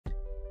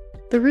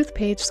The Ruth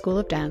Page School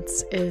of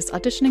Dance is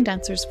auditioning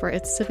dancers for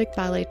its civic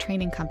ballet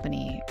training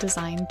company,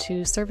 designed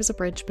to serve as a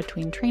bridge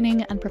between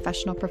training and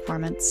professional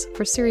performance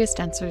for serious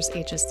dancers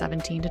ages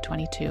 17 to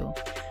 22.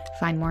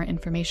 Find more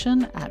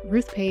information at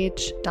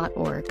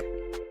ruthpage.org.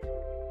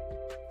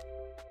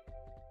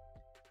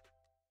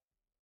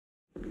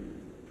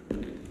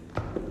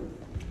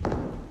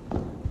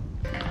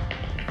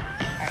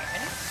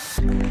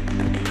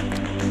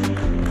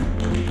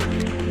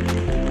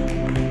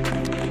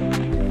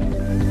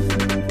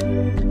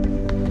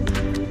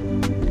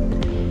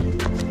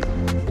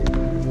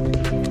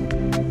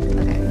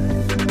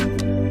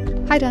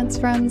 Hi dance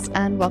friends,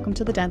 and welcome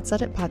to the Dance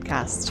Edit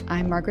podcast.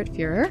 I'm Margaret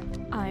Fuhrer.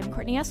 I'm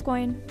Courtney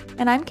Escoyne.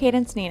 And I'm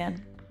Cadence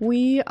Neenan.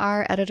 We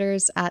are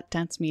editors at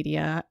Dance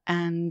Media,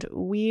 and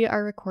we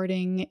are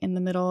recording in the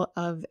middle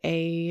of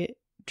a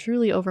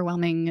truly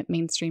overwhelming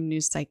mainstream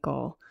news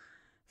cycle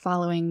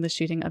following the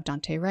shooting of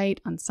Daunte Wright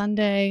on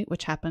Sunday,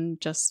 which happened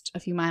just a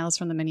few miles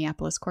from the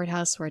Minneapolis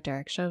courthouse where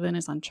Derek Chauvin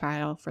is on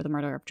trial for the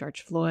murder of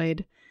George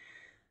Floyd.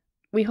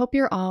 We hope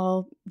you're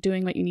all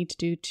doing what you need to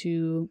do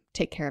to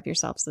take care of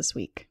yourselves this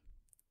week.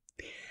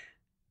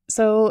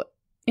 So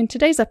in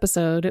today's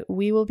episode,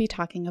 we will be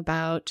talking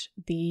about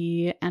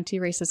the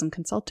anti-racism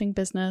consulting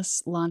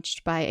business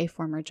launched by a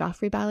former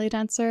Joffrey ballet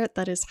dancer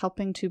that is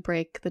helping to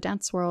break the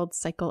dance world's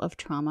cycle of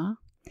trauma.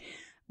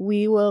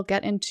 We will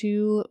get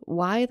into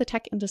why the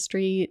tech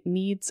industry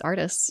needs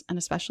artists, and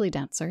especially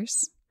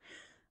dancers.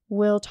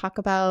 We'll talk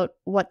about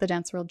what the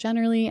dance world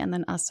generally, and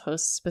then us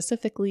hosts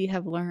specifically,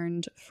 have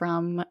learned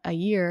from a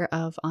year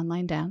of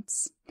online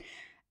dance.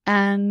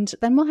 And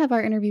then we'll have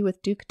our interview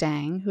with Duke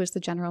Dang, who is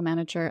the general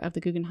manager of the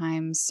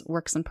Guggenheim's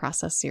Works in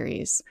Process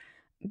series.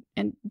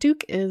 And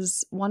Duke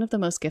is one of the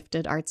most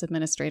gifted arts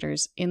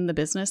administrators in the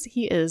business.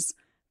 He is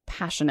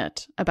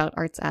passionate about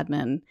arts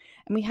admin.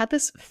 And we had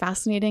this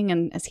fascinating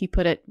and, as he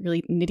put it,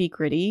 really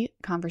nitty-gritty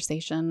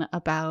conversation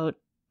about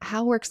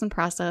how Works in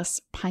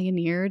Process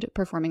pioneered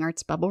performing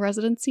arts bubble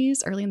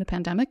residencies early in the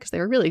pandemic, because they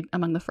were really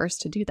among the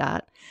first to do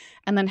that,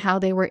 and then how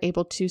they were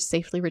able to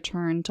safely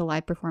return to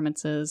live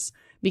performances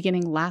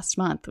beginning last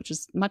month, which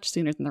is much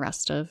sooner than the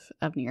rest of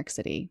New York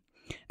City.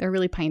 They're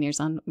really pioneers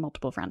on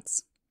multiple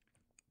fronts.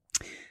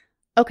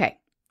 Okay,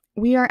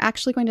 we are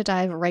actually going to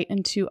dive right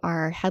into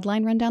our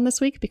headline rundown this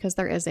week because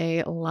there is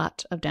a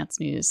lot of dance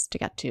news to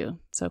get to.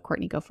 So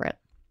Courtney, go for it.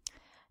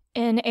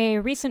 In a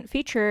recent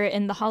feature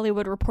in The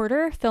Hollywood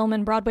Reporter, film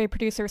and Broadway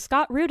producer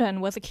Scott Rudin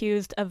was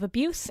accused of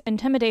abuse,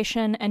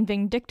 intimidation, and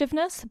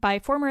vindictiveness by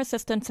former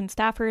assistants and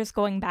staffers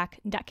going back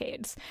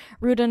decades.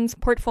 Rudin's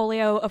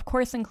portfolio, of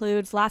course,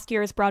 includes last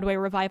year's Broadway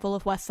revival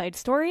of West Side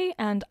Story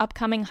and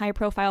upcoming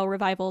high-profile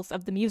revivals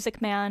of The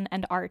Music Man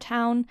and Our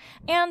Town,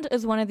 and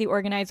is one of the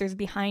organizers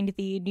behind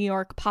the New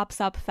York Pops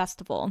Up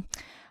Festival.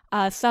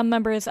 Some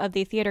members of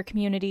the theater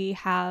community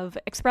have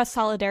expressed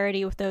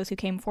solidarity with those who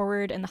came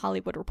forward in the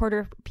Hollywood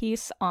Reporter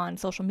piece on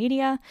social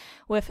media,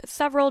 with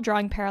several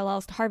drawing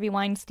parallels to Harvey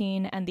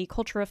Weinstein and the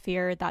culture of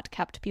fear that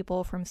kept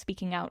people from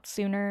speaking out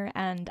sooner,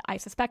 and I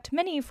suspect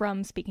many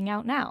from speaking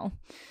out now.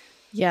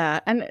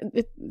 Yeah, and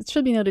it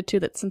should be noted, too,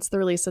 that since the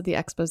release of the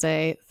expose,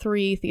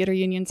 3 theater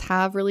unions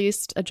have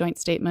released a joint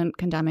statement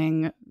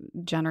condemning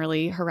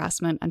generally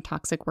harassment and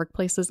toxic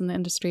workplaces in the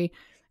industry.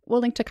 We'll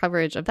link to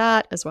coverage of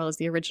that, as well as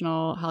the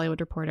original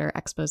Hollywood Reporter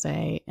expose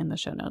in the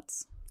show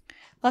notes.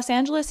 Los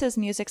Angeles'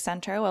 Music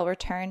Center will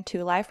return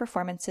to live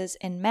performances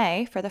in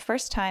May for the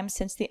first time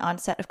since the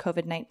onset of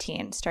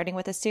COVID-19, starting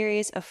with a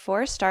series of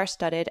 4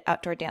 star-studded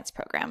outdoor dance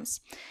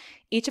programs.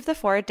 Each of the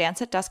 4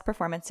 Dance at Dusk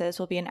performances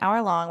will be an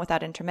hour long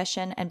without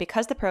intermission, and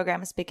because the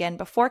programs begin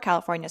before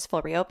California's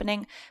full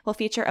reopening, will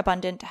feature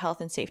abundant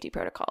health and safety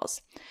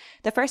protocols.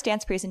 The first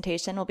dance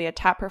presentation will be a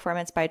tap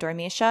performance by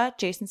Dormisha,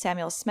 Jason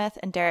Samuel Smith,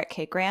 and Derek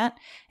K. Grant,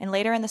 and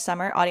later in the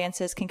summer,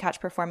 audiences can catch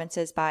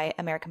performances by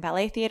American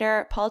Ballet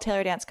Theater, Paul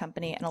Taylor Dance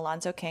Company, and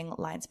Alonzo King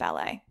Lions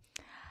Ballet.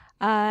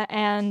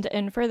 And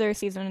in further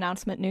season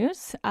announcement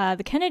news,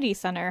 the Kennedy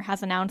Center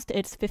has announced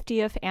its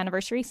 50th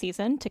anniversary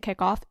season to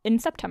kick off in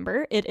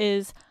September. It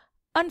is,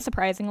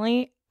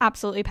 unsurprisingly,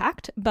 absolutely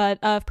packed, but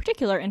of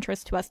particular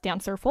interest to us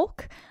dancer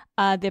folk.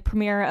 The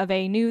premiere of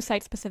a new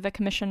site-specific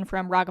commission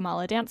from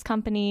Ragamala Dance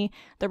Company,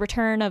 the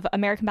return of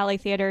American Ballet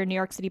Theater, New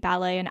York City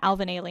Ballet, and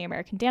Alvin Ailey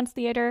American Dance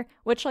Theater,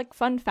 which,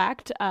 fun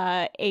fact,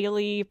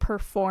 Ailey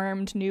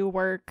performed new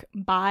work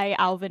by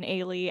Alvin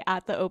Ailey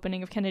at the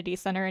opening of Kennedy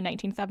Center in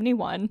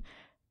 1971.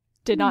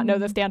 Did not know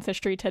this dance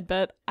history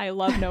tidbit. I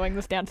love knowing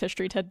this dance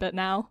history tidbit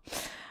now.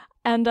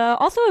 And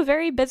also a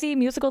very busy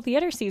musical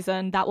theater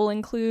season that will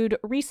include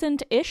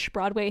recent-ish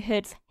Broadway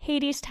hits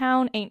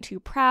Hadestown, Ain't Too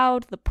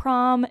Proud, The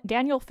Prom,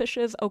 Daniel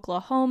Fish's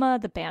Oklahoma,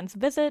 The Band's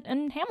Visit,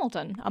 and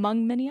Hamilton,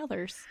 among many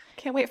others.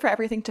 Can't wait for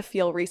everything to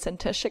feel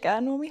recent-ish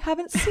again when we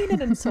haven't seen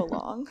it in so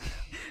long.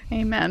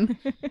 Amen.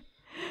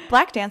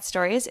 Black Dance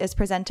Stories is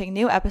presenting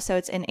new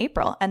episodes in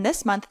April, and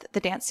this month the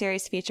dance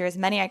series features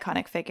many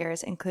iconic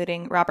figures,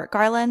 including Robert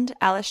Garland,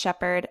 Alice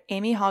Shepard,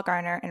 Amy Hall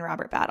Garner, and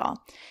Robert Battle.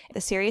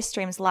 The series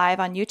streams live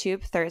on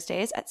YouTube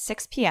Thursdays at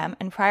 6 p.m.,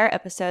 and prior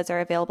episodes are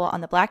available on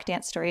the Black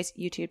Dance Stories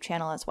YouTube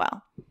channel as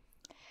well.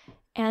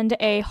 And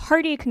a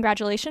hearty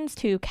congratulations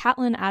to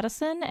Caitlin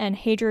Addison and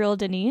Hadriel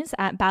Denise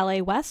at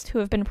Ballet West, who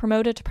have been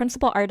promoted to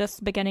principal artists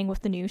beginning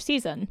with the new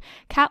season.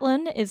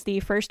 Caitlin is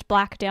the first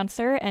Black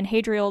dancer and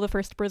Hadriel the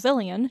first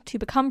Brazilian to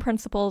become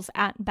principals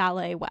at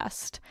Ballet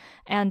West.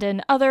 And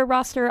in other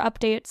roster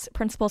updates,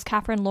 principals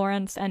Catherine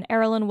Lawrence and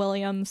Erilyn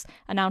Williams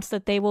announced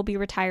that they will be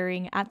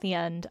retiring at the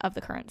end of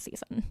the current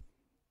season.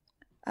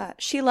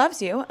 She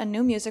Loves You, a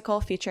new musical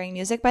featuring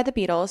music by the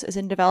Beatles, is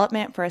in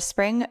development for a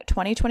spring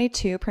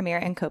 2022 premiere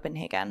in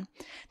Copenhagen.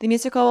 The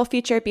musical will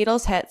feature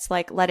Beatles hits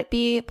like Let It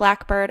Be,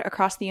 Blackbird,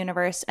 Across the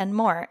Universe, and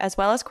more, as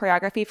well as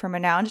choreography from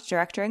renowned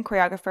director and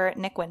choreographer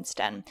Nick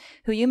Winston,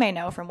 who you may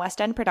know from West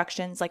End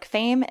productions like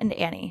Fame and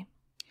Annie.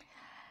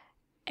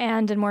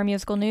 And in more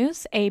musical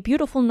news, A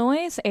Beautiful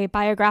Noise, a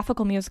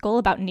biographical musical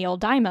about Neil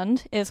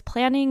Diamond, is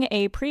planning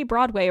a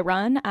pre-Broadway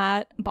run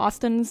at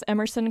Boston's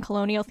Emerson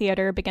Colonial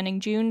Theater beginning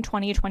June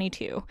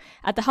 2022.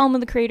 At the helm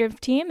of the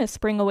creative team is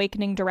Spring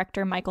Awakening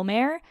director Michael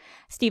Mayer.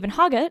 Stephen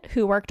Hoggett,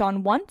 who worked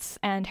on Once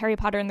and Harry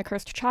Potter and the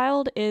Cursed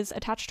Child, is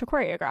attached to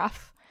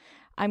choreograph.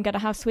 I'm gonna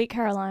have Sweet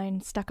Caroline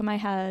stuck in my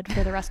head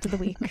for the rest of the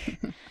week.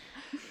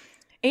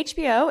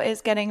 HBO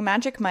is getting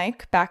Magic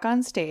Mike back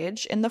on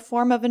stage in the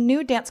form of a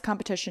new dance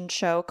competition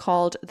show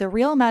called The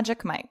Real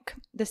Magic Mike.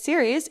 The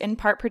series, in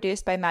part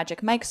produced by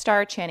Magic Mike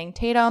star Channing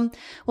Tatum,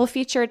 will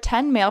feature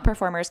 10 male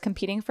performers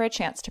competing for a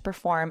chance to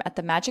perform at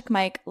the Magic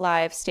Mike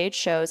live stage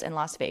shows in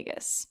Las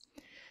Vegas.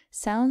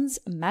 Sounds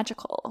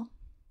magical.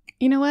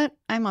 You know what?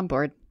 I'm on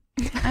board.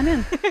 I'm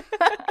in.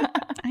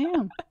 I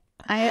am.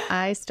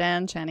 I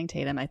stan Channing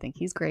Tatum. I think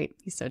he's great.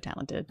 He's so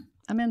talented.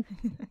 I'm in.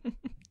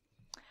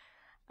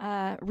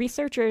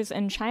 Researchers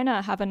in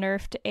China have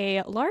unearthed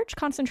a large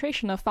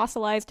concentration of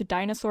fossilized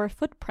dinosaur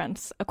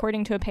footprints.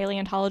 According to a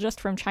paleontologist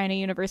from China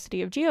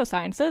University of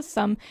Geosciences,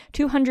 some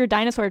 200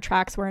 dinosaur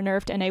tracks were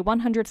unearthed in a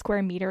 100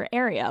 square meter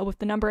area, with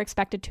the number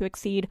expected to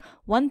exceed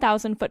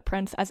 1,000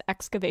 footprints as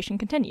excavation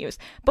continues.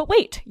 But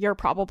wait, you're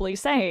probably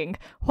saying,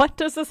 what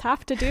does this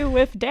have to do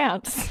with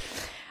dance?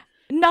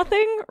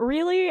 Nothing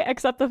really,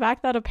 except the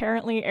fact that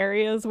apparently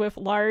areas with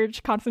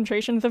large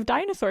concentrations of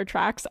dinosaur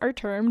tracks are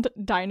termed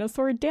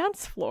dinosaur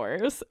dance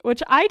floors,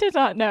 which I did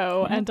not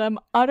know and am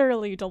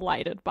utterly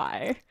delighted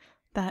by.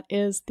 That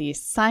is the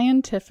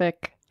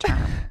scientific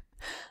term.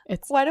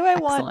 It's Why do I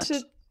excellent. want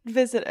to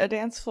visit a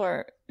dance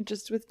floor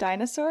just with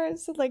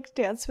dinosaurs? Like,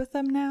 dance with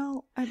them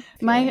now?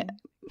 My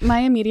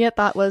immediate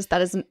thought was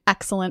that is an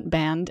excellent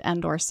band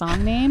and or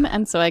song name,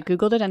 and so I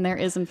Googled it, and there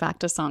is in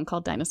fact a song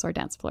called Dinosaur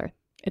Dance Floor.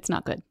 It's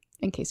not good.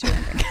 In case you're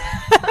wondering.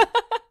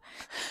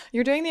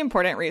 You're doing the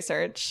important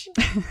research.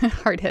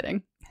 Hard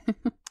hitting.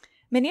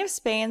 Many of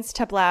Spain's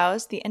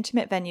tablaos, the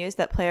intimate venues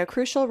that play a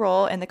crucial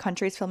role in the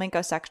country's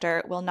flamenco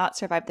sector, will not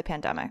survive the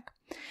pandemic.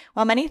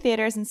 While many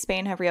theaters in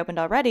Spain have reopened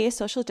already,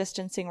 social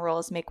distancing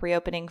rules make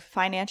reopening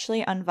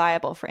financially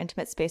unviable for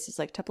intimate spaces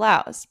like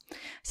tablaos.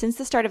 Since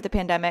the start of the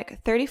pandemic,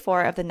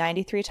 34 of the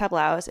 93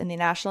 tablaos in the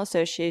National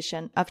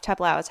Association of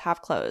Tablaos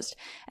have closed,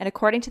 and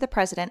according to the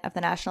president of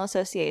the National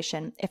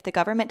Association, if the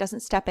government doesn't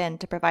step in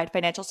to provide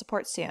financial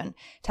support soon,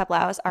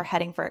 tablaos are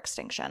heading for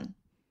extinction.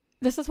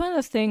 This is one of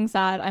those things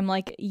that I'm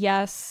like,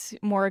 yes,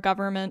 more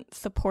government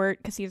support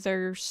because these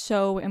are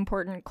so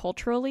important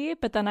culturally.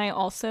 But then I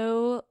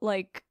also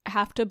like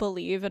have to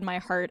believe in my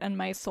heart and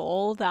my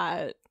soul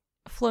that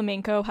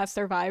flamenco has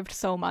survived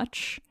so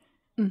much.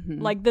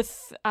 Mm-hmm. Like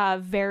this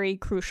very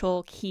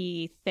crucial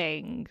key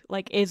thing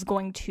like is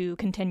going to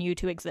continue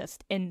to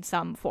exist in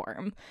some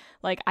form.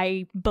 Like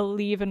I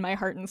believe in my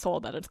heart and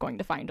soul that it's going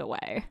to find a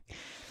way.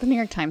 The New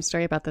York Times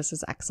story about this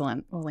is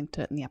excellent. We'll link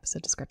to it in the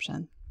episode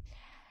description.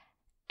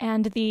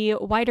 And the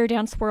wider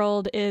dance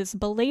world is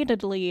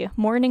belatedly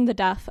mourning the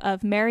death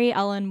of Mary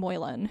Ellen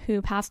Moylan,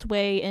 who passed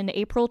away in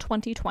April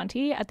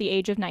 2020 at the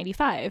age of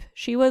 95.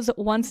 She was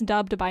once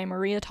dubbed by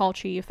Maria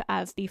Tallchief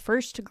as the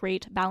first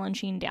great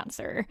Balanchine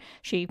dancer.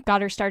 She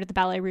got her start at the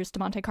Ballet Russe de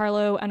Monte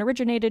Carlo and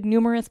originated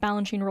numerous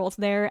Balanchine roles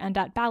there and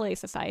at Ballet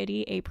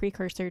Society, a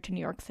precursor to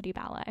New York City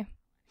Ballet.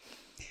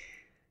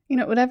 You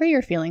know, whatever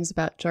your feelings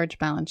about George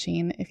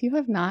Balanchine, if you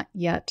have not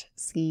yet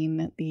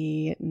seen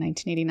the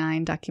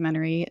 1989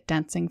 documentary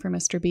Dancing for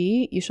Mr.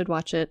 B, you should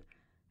watch it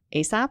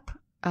ASAP.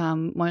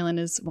 Moylan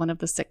is one of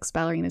the 6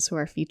 ballerinas who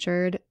are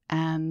featured,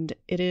 and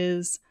it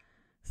is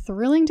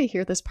thrilling to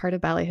hear this part of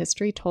ballet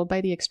history told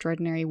by the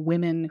extraordinary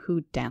women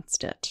who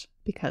danced it,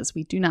 because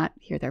we do not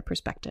hear their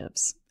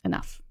perspectives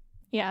enough.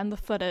 Yeah, and the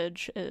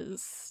footage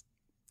is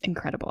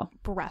incredible.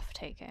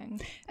 Breathtaking.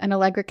 And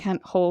Allegra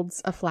Kent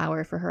holds a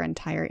flower for her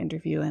entire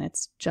interview, and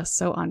it's just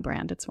so on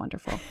brand. It's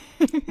wonderful.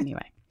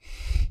 Anyway.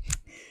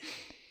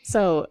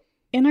 So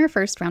in our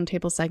first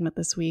roundtable segment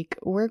this week,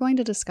 we're going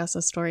to discuss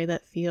a story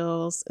that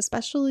feels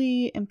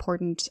especially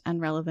important and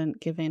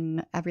relevant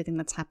given everything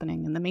that's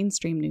happening in the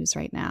mainstream news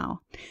right now.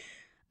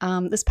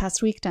 This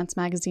past week, Dance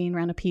Magazine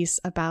ran a piece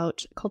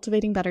about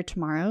Cultivating Better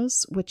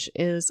Tomorrows, which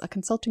is a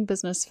consulting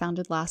business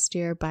founded last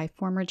year by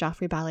former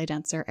Joffrey ballet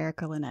dancer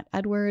Erica Lynette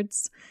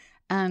Edwards.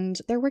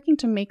 and they're working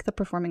to make the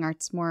performing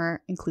arts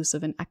more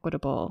inclusive and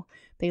equitable.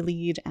 They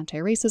lead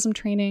anti-racism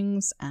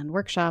trainings and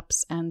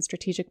workshops and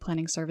strategic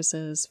planning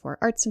services for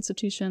arts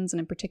institutions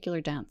and in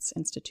particular dance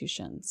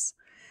institutions.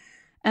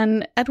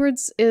 And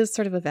Edwards is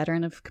sort of a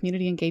veteran of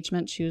community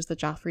engagement. She was the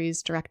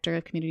Joffrey's director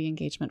of community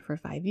engagement for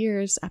 5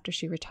 years after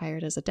she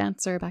retired as a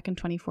dancer back in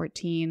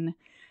 2014.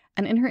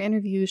 And in her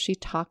interview, she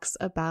talks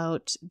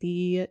about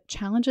the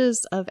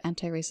challenges of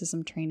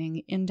anti-racism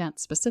training in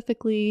dance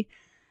specifically,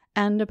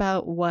 and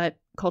about what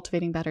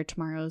Cultivating Better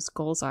Tomorrows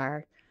goals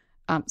are,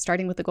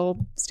 starting with the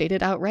goal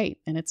stated outright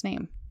in its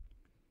name.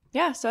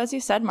 Yeah, so as you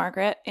said,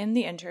 Margaret, in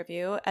the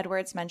interview,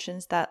 Edwards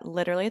mentions that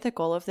literally the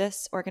goal of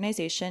this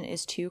organization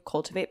is to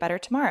cultivate better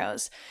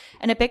tomorrows.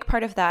 And a big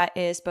part of that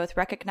is both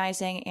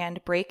recognizing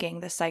and breaking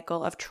the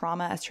cycle of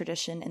trauma as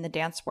tradition in the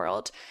dance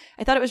world.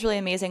 I thought it was really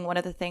amazing. One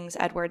of the things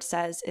Edwards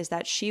says is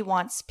that she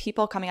wants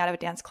people coming out of a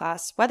dance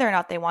class, whether or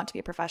not they want to be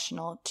a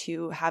professional,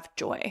 to have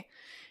joy.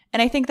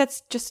 And I think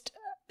that's just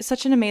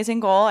such an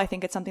amazing goal. I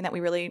think it's something that we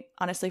really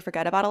honestly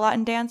forget about a lot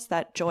in dance,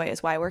 that joy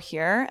is why we're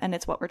here and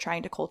it's what we're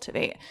trying to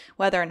cultivate,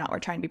 whether or not we're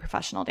trying to be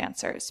professional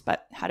dancers.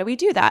 But how do we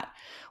do that?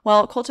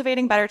 Well,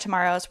 Cultivating Better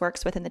Tomorrows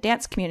works within the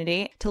dance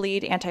community to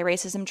lead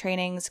anti-racism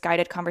trainings,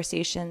 guided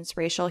conversations,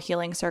 racial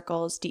healing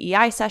circles,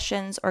 DEI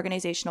sessions,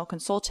 organizational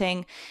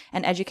consulting,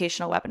 and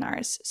educational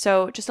webinars.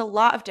 So just a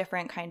lot of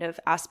different kind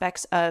of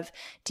aspects of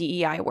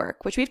DEI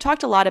work, which we've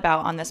talked a lot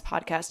about on this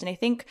podcast. And I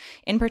think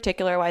in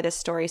particular why this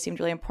story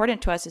seemed really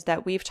important to us is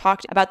that we've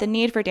talked about the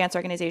need for dance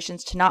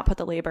organizations to not put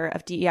the labor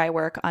of DEI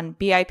work on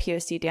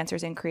BIPOC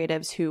dancers and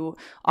creatives who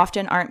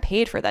often aren't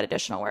paid for that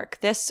additional work.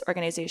 This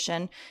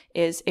organization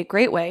is a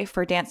great way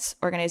for dance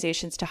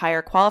organizations to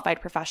hire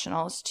qualified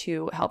professionals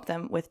to help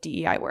them with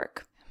DEI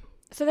work.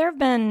 So there have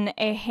been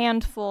a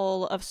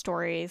handful of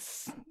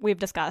stories we've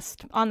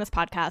discussed on this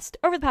podcast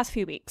over the past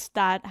few weeks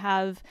that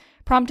have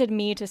prompted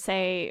me to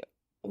say,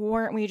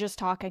 weren't we just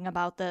talking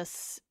about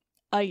this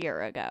a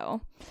year ago?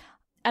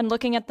 And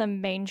looking at the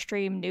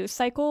mainstream news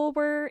cycle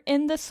we're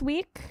in this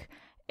week,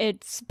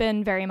 it's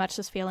been very much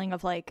this feeling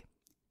of like,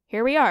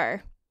 here we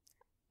are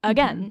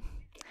again,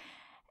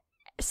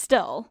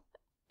 still.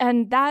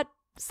 And that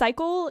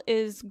cycle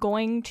is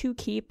going to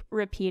keep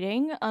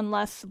repeating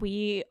unless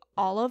we,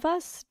 all of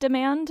us,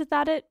 demand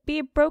that it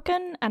be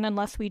broken and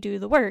unless we do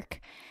the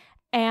work.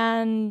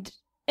 And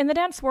in the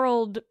dance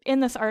world, in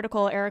this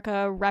article,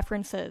 Erica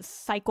references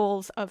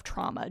cycles of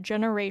trauma,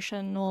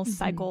 generational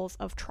cycles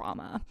of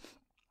trauma.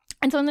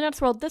 And so in the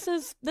dance world, this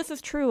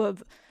is true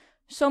of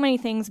so many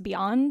things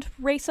beyond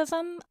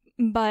racism,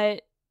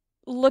 but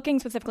looking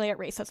specifically at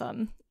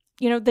racism,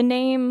 you know, the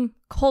name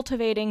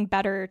Cultivating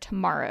Better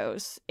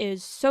Tomorrows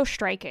is so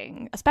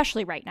striking,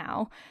 especially right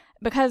now,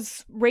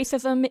 because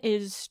racism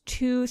is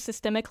too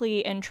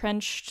systemically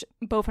entrenched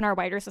both in our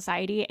wider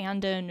society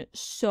and in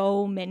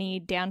so many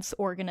dance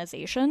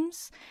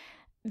organizations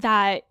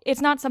that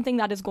it's not something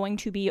that is going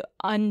to be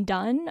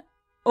undone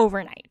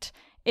overnight.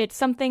 It's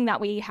something that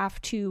we have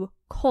to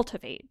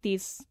cultivate.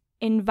 These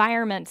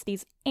environments,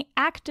 these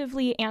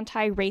actively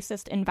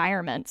anti-racist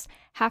environments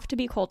have to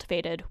be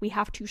cultivated. We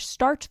have to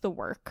start the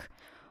work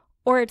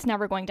or it's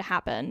never going to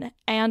happen.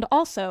 And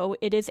also,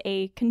 it is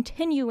a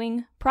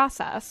continuing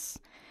process.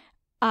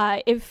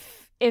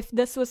 If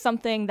this was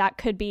something that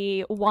could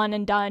be one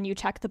and done, you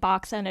check the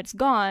box and it's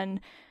gone,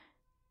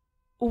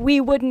 we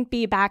wouldn't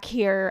be back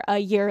here a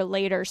year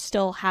later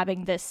still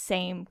having this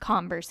same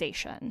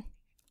conversation.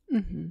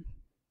 Mm-hmm.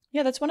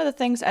 Yeah, that's one of the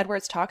things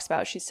Edwards talks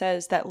about. She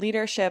says that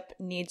leadership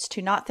needs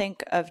to not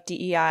think of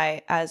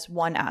DEI as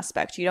one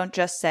aspect. You don't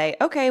just say,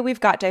 okay, we've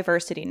got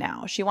diversity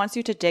now. She wants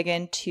you to dig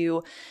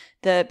into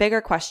the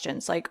bigger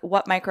questions, like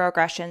what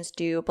microaggressions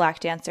do Black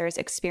dancers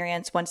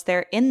experience once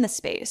they're in the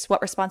space?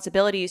 What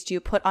responsibilities do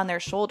you put on their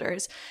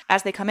shoulders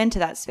as they come into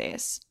that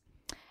space?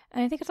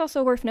 And I think it's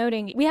also worth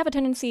noting, we have a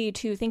tendency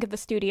to think of the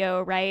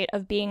studio, right,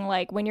 of being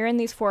like, when you're in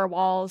these four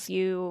walls,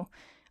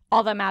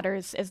 all that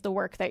matters is the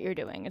work that you're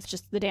doing. It's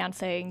just the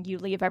dancing. You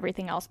leave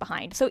everything else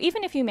behind. So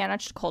even if you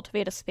manage to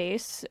cultivate a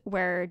space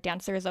where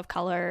dancers of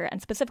color,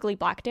 and specifically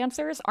Black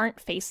dancers, aren't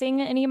facing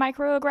any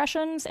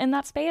microaggressions in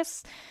that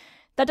space,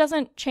 that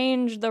doesn't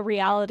change the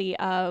reality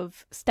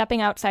of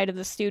stepping outside of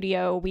the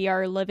studio. We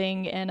are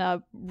living in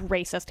a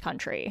racist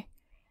country.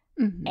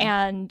 Mm-hmm.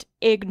 And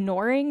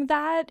ignoring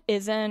that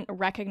isn't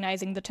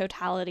recognizing the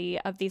totality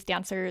of these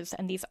dancers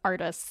and these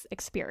artists'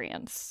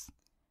 experience.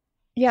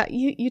 Yeah,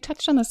 you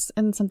touched on this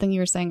in something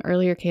you were saying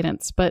earlier,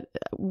 Cadence, but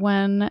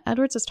when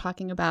Edwards was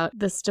talking about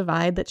this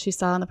divide that she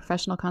saw in the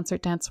professional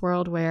concert dance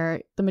world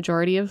where the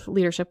majority of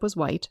leadership was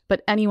white,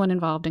 but anyone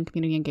involved in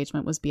community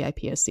engagement was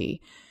BIPOC.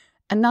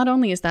 And not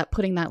only is that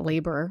putting that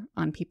labor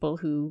on people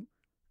who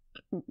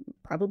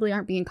probably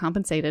aren't being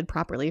compensated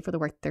properly for the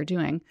work they're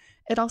doing,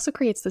 it also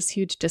creates this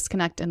huge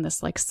disconnect and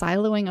this like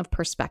siloing of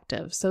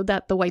perspective so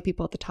that the white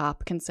people at the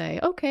top can say,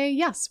 okay,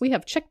 yes, we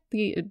have checked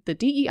the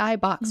DEI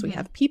box. Mm-hmm. We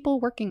have people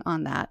working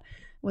on that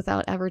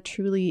without ever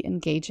truly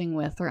engaging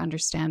with or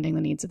understanding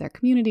the needs of their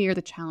community or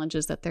the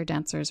challenges that their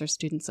dancers or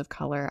students of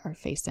color are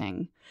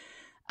facing.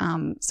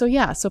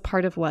 So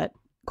part of what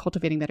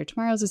Cultivating Better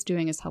Tomorrows is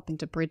doing is helping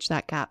to bridge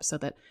that gap so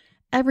that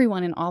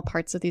everyone in all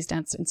parts of these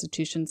dance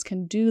institutions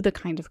can do the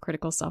kind of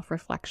critical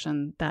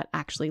self-reflection that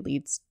actually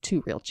leads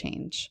to real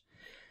change.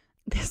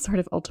 This sort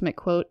of ultimate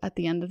quote at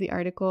the end of the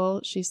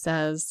article, she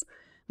says,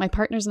 "My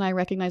partners and I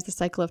recognize the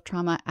cycle of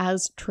trauma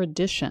as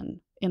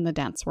tradition in the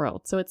dance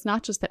world. So it's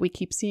not just that we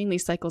keep seeing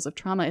these cycles of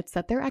trauma, it's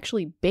that they're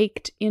actually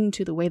baked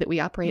into the way that we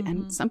operate.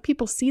 And some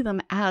people see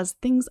them as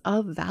things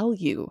of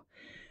value,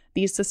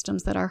 these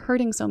systems that are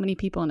hurting so many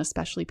people, and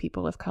especially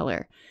people of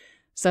color.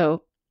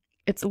 So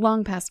it's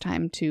long past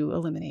time to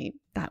eliminate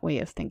that way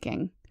of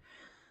thinking."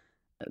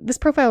 This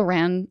profile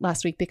ran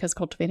last week because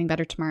Cultivating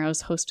Better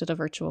Tomorrows hosted a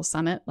virtual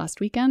summit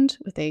last weekend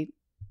with a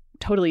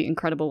totally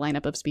incredible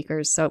lineup of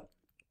speakers. So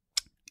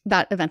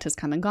that event has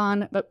come and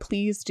gone, but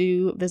please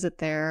do visit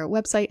their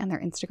website and their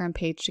Instagram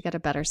page to get a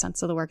better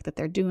sense of the work that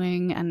they're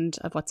doing and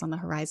of what's on the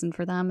horizon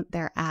for them.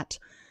 They're at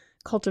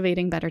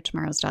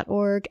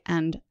cultivatingbettertomorrows.org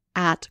and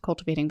at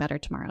Cultivating Better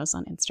Tomorrows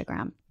on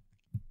Instagram.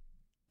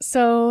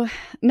 So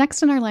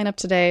next in our lineup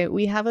today,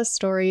 we have a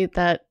story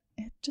that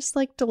just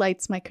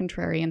delights my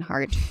contrarian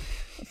heart.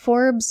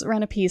 Forbes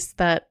ran a piece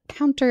that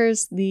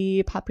counters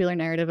the popular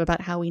narrative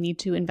about how we need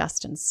to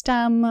invest in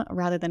STEM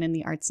rather than in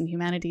the arts and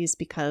humanities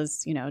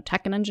because,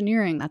 tech and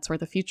engineering, that's where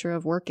the future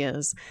of work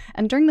is.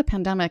 And during the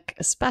pandemic,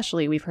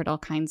 especially, we've heard all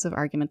kinds of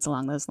arguments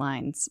along those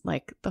lines,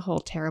 like the whole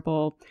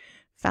terrible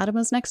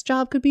Fatima's next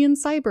job could be in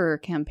cyber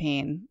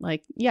campaign,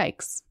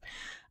 yikes.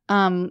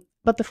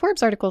 But the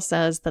Forbes article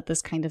says that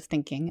this kind of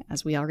thinking,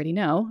 as we already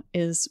know,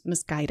 is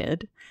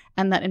misguided,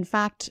 and that in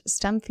fact,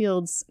 STEM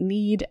fields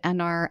need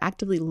and are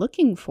actively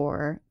looking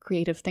for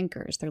creative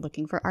thinkers. They're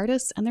looking for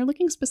artists, and they're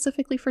looking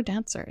specifically for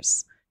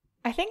dancers.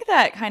 I think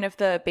that kind of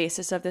the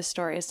basis of this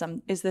story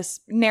is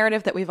this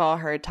narrative that we've all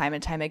heard time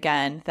and time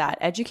again, that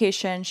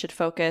education should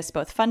focus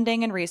both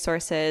funding and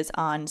resources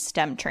on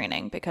STEM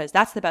training because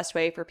that's the best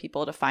way for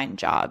people to find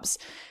jobs.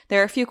 There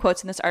are a few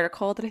quotes in this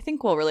article that I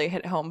think will really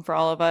hit home for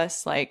all of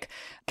us, like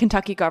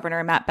Kentucky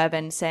Governor Matt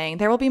Bevin saying,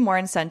 "There will be more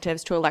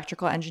incentives to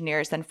electrical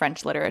engineers than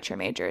French literature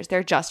majors.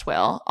 There just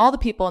will. All the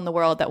people in the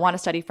world that want to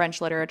study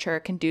French literature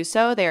can do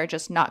so. They are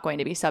just not going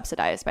to be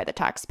subsidized by the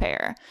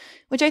taxpayer,"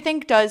 which I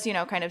think does,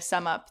 kind of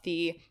sum up the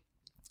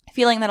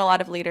feeling that a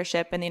lot of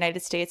leadership in the United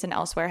States and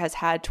elsewhere has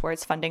had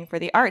towards funding for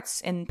the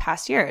arts in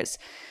past years.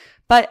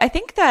 But I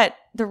think that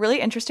the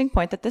really interesting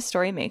point that this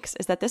story makes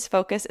is that this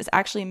focus is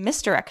actually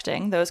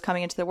misdirecting those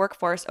coming into the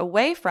workforce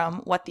away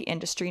from what the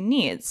industry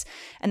needs,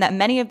 and that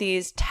many of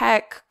these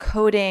tech,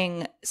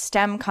 coding,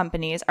 STEM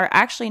companies are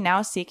actually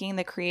now seeking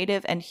the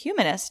creative and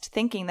humanist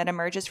thinking that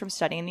emerges from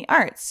studying the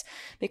arts.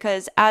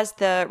 Because as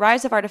the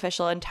rise of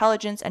artificial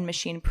intelligence and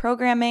machine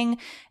programming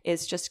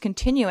is just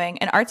continuing,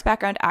 an arts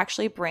background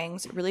actually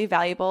brings really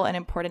valuable and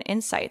important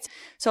insights.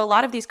 So a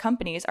lot of these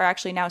companies are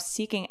actually now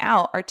seeking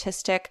out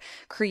artistic,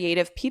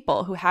 creative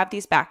people who have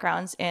these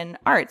backgrounds in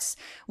arts.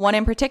 One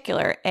in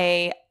particular,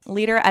 a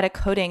leader at a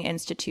coding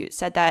institute,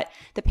 said that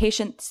the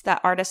patience that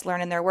artists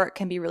learn in their work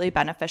can be really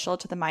beneficial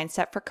to the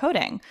mindset for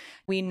coding.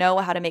 We know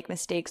how to make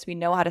mistakes. We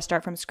know how to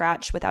start from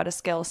scratch without a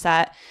skill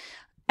set.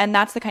 And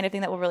that's the kind of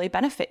thing that will really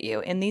benefit you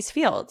in these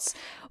fields.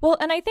 Well,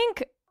 and I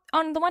think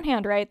on the one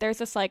hand, right, there's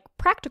this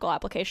practical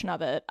application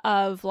of it,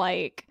 of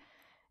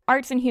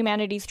arts and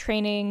humanities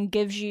training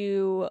gives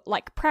you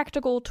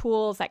practical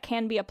tools that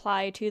can be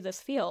applied to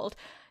this field.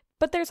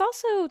 But there's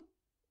also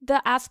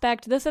the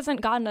aspect, this hasn't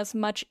gotten us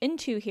much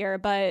into here,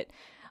 but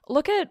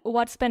look at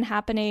what's been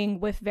happening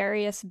with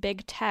various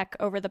big tech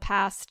over the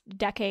past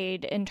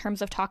decade in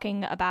terms of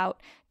talking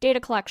about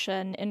data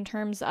collection, in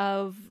terms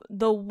of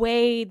the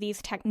way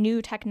these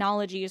new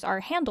technologies are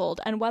handled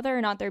and whether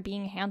or not they're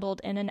being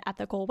handled in an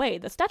ethical way.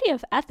 The study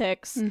of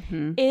ethics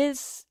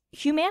is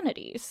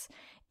humanities.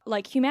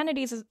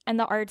 Humanities and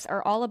the arts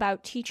are all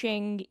about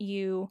teaching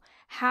you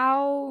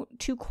how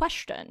to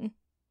question.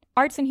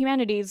 Arts and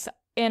humanities,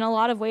 in a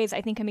lot of ways, I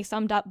think can be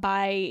summed up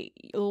by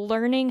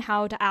learning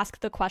how to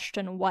ask the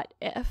question, what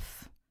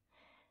if?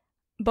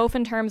 Both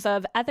in terms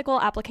of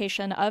ethical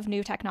application of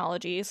new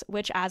technologies,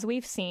 which, as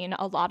we've seen,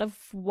 a lot of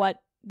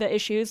what the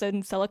issues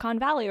in Silicon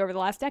Valley over the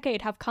last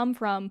decade have come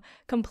from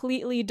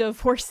completely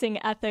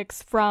divorcing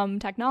ethics from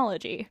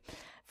technology,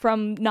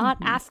 from not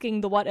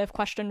asking the what if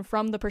question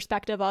from the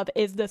perspective of,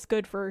 is this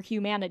good for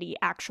humanity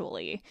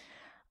actually?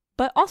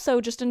 But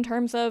also just in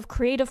terms of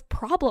creative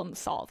problem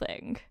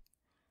solving,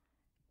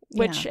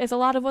 which is a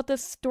lot of what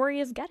this story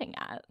is getting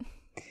at.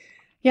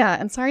 Yeah,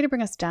 and sorry to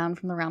bring us down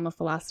from the realm of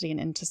philosophy and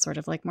into sort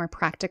of more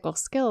practical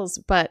skills,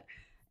 but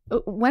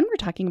when we're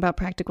talking about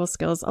practical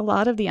skills, a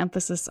lot of the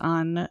emphasis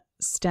on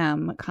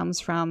STEM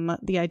comes from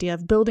the idea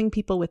of building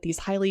people with these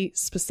highly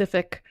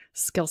specific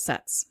skill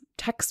sets,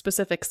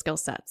 tech-specific skill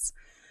sets.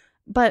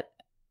 But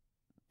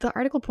the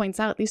article points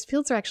out these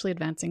fields are actually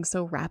advancing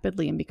so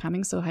rapidly and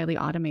becoming so highly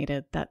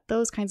automated that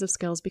those kinds of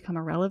skills become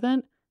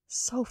irrelevant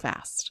so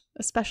fast,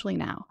 especially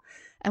now.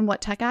 And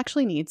what tech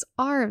actually needs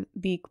are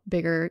the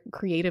bigger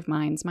creative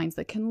minds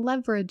that can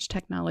leverage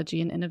technology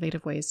in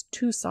innovative ways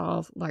to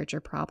solve larger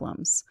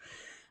problems.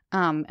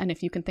 And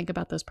if you can think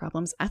about those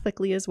problems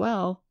ethically as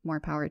well, more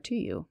power to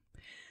you.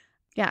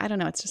 yeah, I don't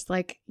know. It's just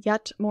like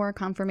yet more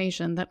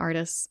confirmation that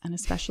artists, and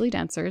especially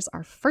dancers,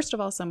 are first of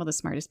all some of the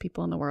smartest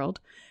people in the world,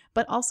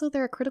 but also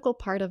they're a critical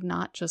part of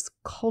not just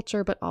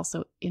culture, but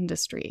also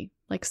industry.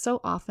 Like so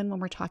often when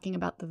we're talking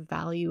about the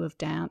value of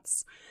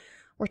dance,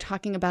 we're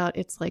talking about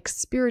its like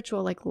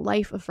spiritual, like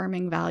life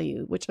affirming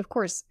value, which of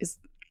course is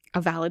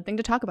a valid thing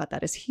to talk about.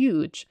 That is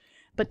huge.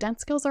 But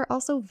dance skills are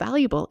also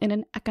valuable in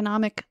an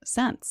economic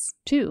sense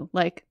too.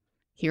 Like,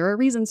 here are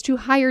reasons to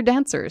hire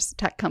dancers,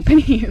 tech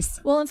companies.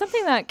 Well, and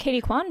something that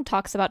Katie Kwan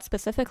talks about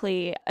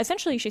specifically,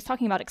 essentially she's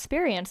talking about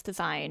experience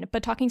design,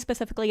 but talking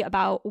specifically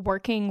about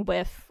working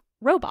with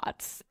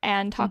robots.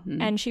 And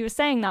and she was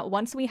saying that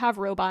once we have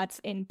robots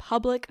in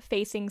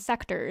public-facing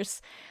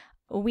sectors,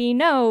 we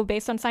know,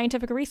 based on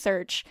scientific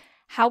research,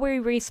 how we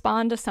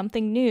respond to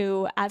something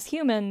new as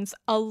humans,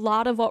 a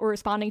lot of what we're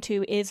responding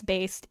to is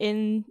based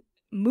in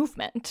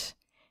movement.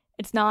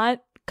 It's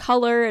not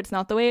color, it's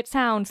not the way it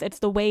sounds, it's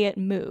the way it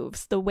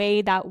moves, the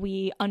way that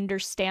we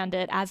understand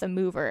it as a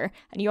mover.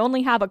 And you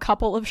only have a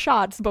couple of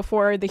shots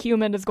before the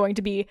human is going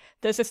to be,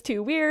 this is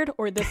too weird,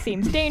 or this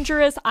seems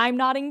dangerous, I'm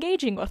not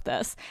engaging with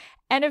this.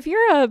 And if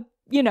you're a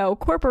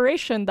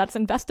corporation that's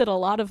invested a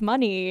lot of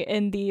money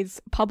in these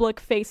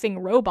public-facing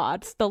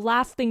robots, the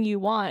last thing you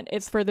want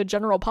is for the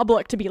general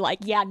public to be like,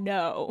 yeah,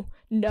 no,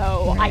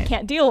 right. I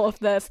can't deal with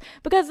this,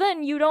 because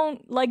then you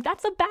don't, like,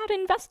 that's a bad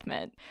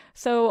investment.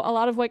 So a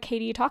lot of what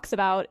Katie talks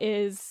about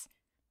is,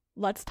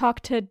 let's talk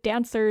to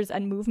dancers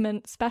and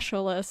movement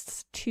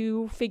specialists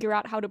to figure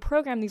out how to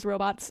program these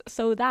robots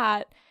so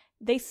that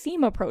they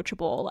seem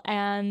approachable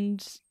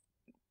and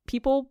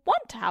people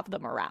want to have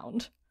them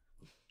around.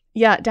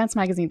 Yeah, Dance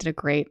Magazine did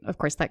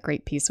that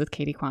great piece with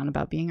Katie Kwan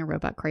about being a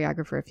robot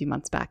choreographer a few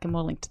months back, and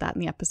we'll link to that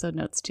in the episode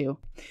notes too.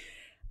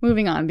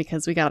 Moving on,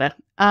 because we gotta.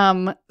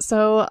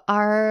 So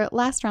our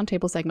last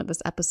roundtable segment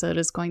this episode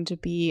is going to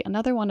be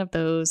another one of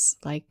those,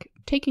 like,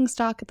 taking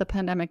stock at the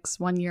pandemic's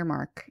 1-year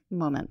mark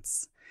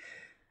moments.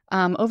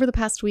 Over the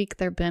past week,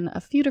 there have been a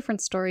few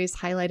different stories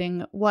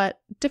highlighting what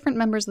different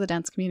members of the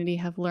dance community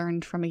have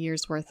learned from a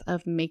year's worth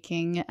of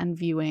making and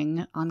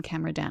viewing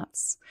on-camera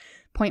dance.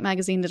 Point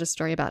Magazine did a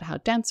story about how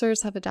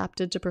dancers have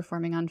adapted to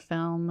performing on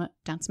film.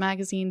 Dance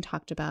Magazine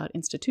talked about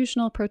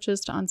institutional approaches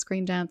to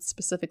on-screen dance,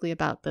 specifically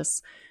about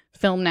this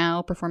film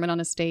now, perform it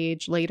on a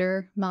stage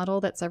later model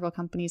that several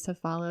companies have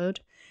followed.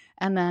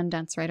 And then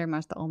dance writer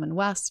Martha Ullman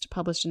West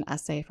published an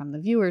essay from the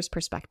viewer's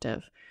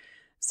perspective.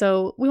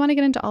 So we want to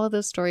get into all of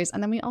those stories,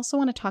 and then we also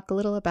want to talk a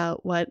little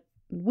about what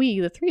we,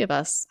 the three of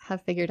us,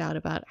 have figured out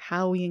about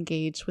how we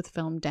engage with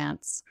film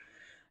dance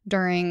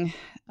during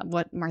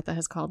what Martha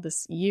has called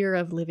this year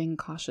of living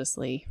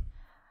cautiously.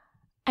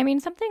 I mean,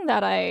 something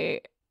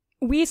that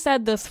we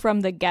said this from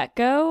the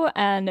get-go,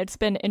 and it's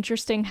been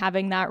interesting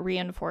having that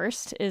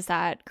reinforced, is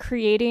that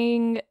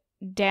creating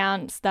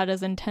dance that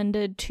is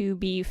intended to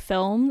be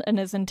filmed and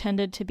is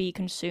intended to be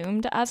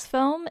consumed as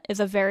film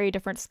is a very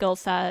different skill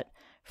set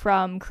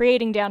from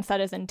creating dance that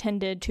is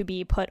intended to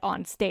be put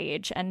on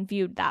stage and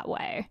viewed that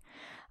way.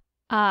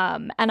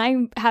 And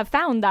I have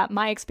found that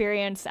my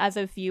experience as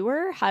a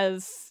viewer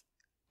has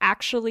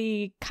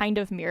actually kind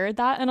of mirrored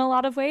that in a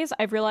lot of ways.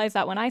 I've realized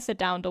that when I sit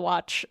down to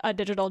watch a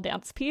digital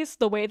dance piece,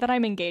 the way that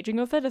I'm engaging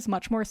with it is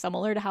much more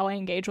similar to how I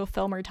engage with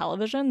film or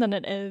television than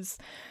it is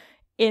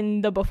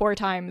in the before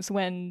times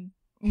when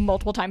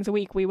multiple times a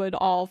week we would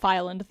all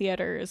file into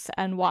theaters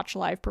and watch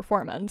live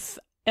performance.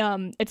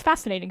 It's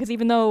fascinating because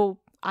even though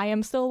I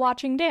am still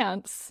watching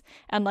dance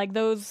and like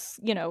those,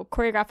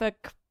 choreographic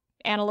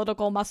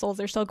analytical muscles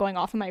are still going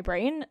off in my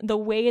brain, the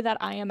way that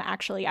I am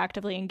actually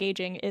actively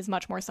engaging is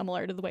much more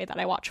similar to the way that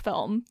I watch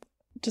film.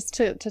 Just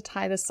to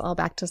tie this all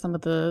back to some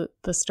of the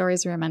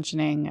stories we were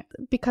mentioning,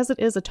 because it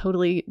is a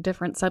totally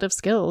different set of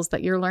skills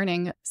that you're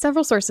learning.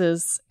 Several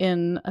sources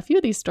in a few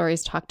of these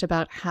stories talked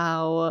about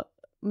how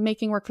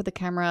making work for the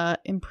camera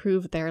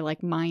improved their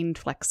mind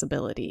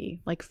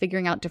flexibility, like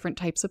figuring out different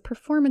types of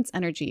performance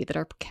energy that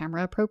are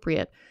camera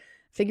appropriate,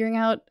 figuring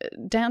out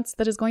dance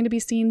that is going to be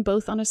seen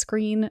both on a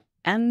screen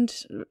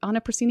and on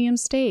a proscenium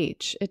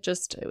stage.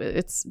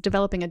 It's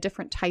developing a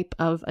different type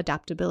of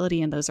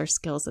adaptability, and those are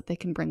skills that they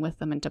can bring with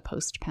them into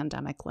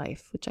post-pandemic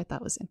life, which I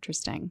thought was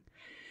interesting.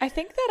 I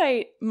think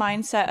that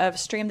mindset of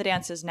stream the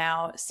dances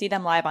now, see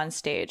them live on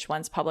stage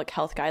once public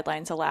health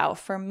guidelines allow,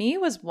 for me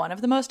was one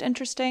of the most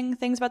interesting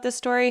things about this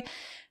story.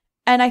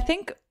 And I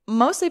think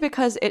mostly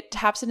because it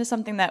taps into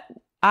something that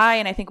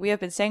I think we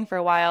have been saying for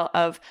a while,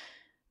 of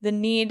the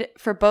need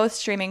for both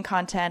streaming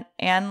content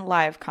and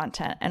live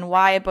content, and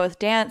why both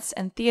dance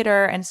and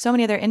theater and so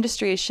many other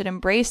industries should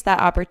embrace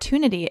that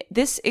opportunity.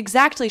 This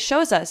exactly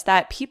shows us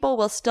that people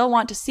will still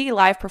want to see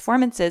live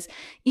performances,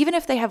 even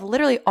if they have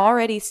literally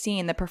already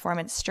seen the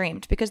performance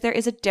streamed, because there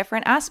is a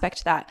different aspect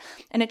to that.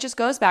 And it just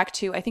goes back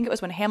to, I think it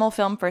was when Hamill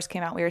Film first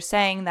came out, we were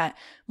saying that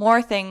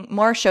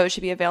more shows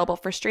should be available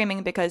for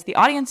streaming because the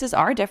audiences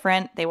are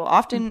different. They will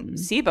often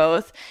see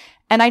both.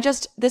 And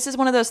this is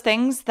one of those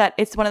things that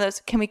it's one of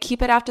those, can we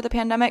keep it after the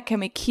pandemic?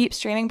 Can we keep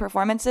streaming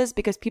performances?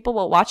 Because people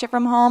will watch it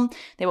from home.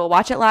 They will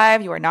watch it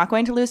live. You are not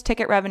going to lose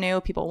ticket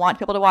revenue. People want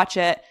people to watch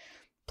it.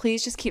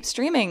 please just keep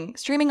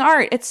streaming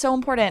art. It's so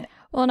important.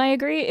 Well, and I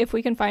agree, if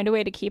we can find a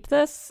way to keep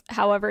this,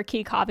 however,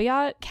 key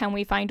caveat, can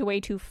we find a way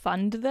to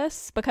fund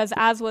this? Because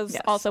as was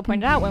also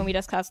pointed out when we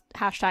discussed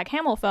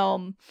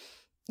 #HamilFilm,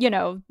 you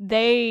know,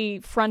 they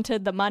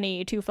fronted the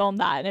money to film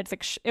that,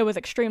 and it was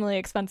extremely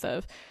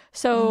expensive.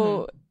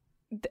 So,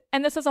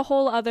 and this is a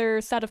whole other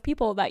set of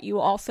people that you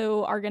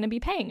also are going to be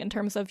paying in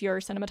terms of your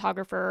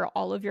cinematographer,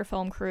 all of your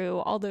film crew,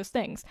 all those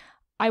things.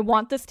 I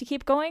want this to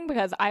keep going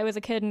because I was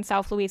a kid in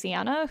South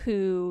Louisiana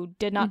who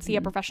did not see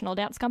a professional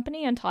dance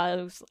company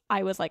until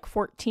I was like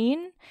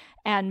 14.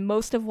 And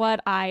most of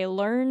what I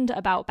learned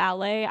about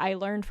ballet, I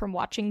learned from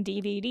watching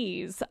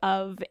DVDs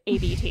of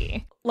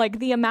ABT. Like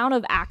the amount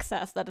of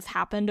access that has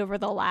happened over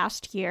the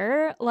last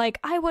year, like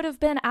I would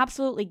have been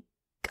absolutely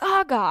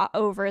gaga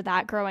over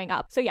that growing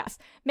up. So yes,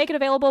 make it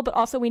available, but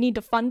also we need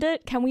to fund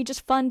it. Can we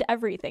just fund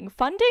everything?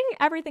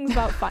 Everything's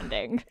about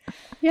funding.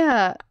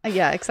 Yeah,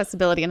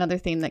 accessibility, another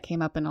theme that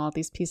came up in all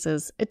these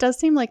pieces. It does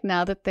seem like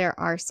now that there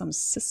are some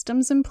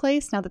systems in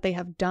place, now that they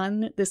have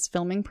done this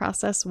filming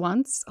process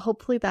once,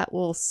 hopefully that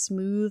will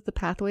smooth the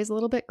pathways a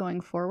little bit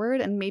going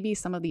forward, and maybe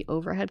some of the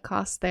overhead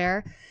costs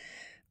there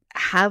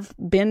have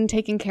been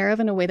taken care of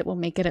in a way that will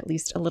make it at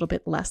least a little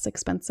bit less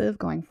expensive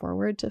going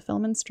forward to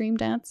film and stream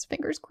dance.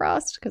 Fingers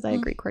crossed, because I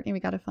agree, Courtney, we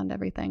got to fund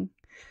everything.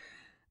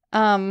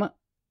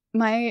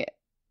 My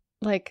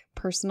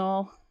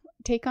personal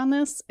take on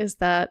this is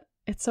that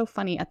it's so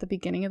funny. At the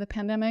beginning of the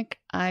pandemic,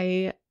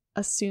 I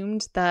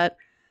assumed that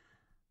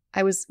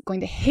I was going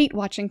to hate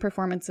watching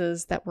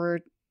performances that were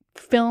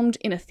filmed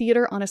in a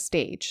theater on a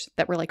stage,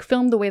 that were like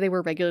filmed the way they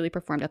were regularly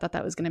performed. I thought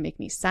that was going to make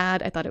me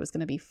sad. I thought it was going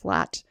to be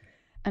flat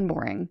and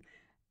boring.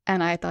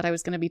 And I thought I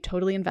was going to be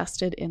totally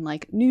invested in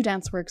like new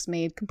dance works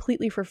made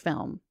completely for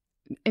film,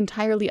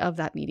 entirely of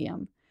that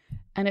medium.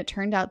 And it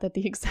turned out that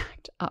the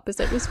exact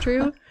opposite was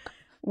true,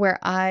 where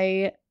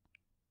I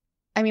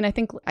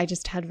think I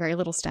just had very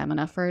little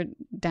stamina for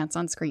dance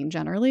on screen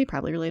generally,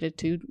 probably related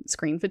to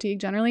screen fatigue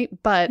generally.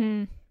 But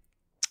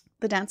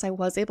the dance I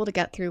was able to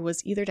get through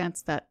was either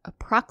dance that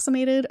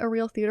approximated a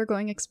real theater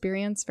going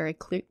experience very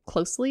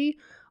closely,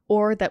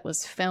 or that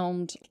was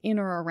filmed in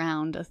or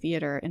around a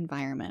theater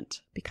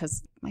environment,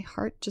 because my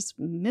heart just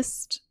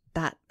missed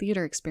that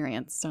theater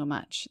experience so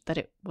much that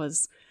it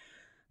was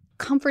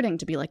comforting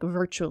to be like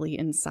virtually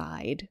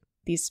inside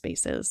these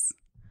spaces.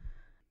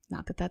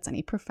 Not that that's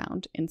any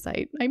profound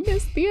insight. I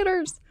miss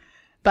theaters.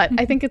 But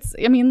I think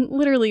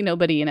literally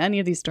nobody in any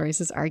of these stories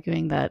is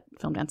arguing that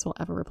film dance will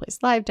ever replace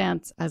live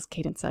dance, as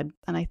Kaden said.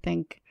 And I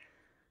think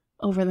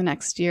over the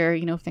next year,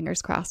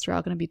 fingers crossed, we're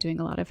all going to be doing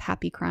a lot of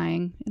happy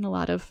crying in a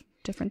lot of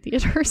different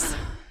theaters.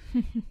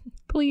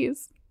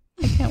 Please.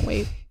 I can't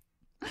wait.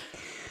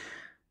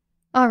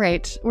 All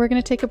right, we're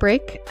going to take a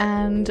break,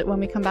 and when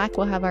we come back,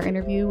 we'll have our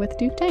interview with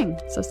Duke Dang,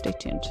 so stay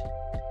tuned.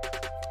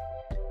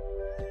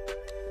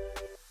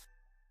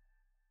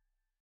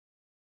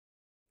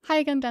 Hi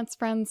again, dance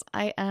friends.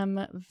 I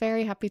am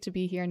very happy to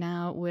be here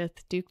now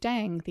with Duke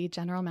Dang, the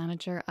General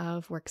Manager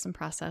of Works in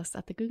Process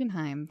at the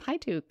Guggenheim. Hi,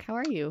 Duke. How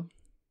are you?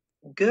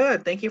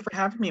 Good. Thank you for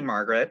having me,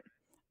 Margaret.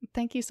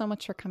 Thank you so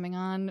much for coming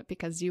on,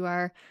 because you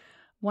are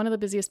one of the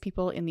busiest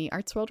people in the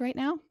arts world right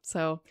now.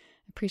 So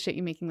I appreciate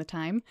you making the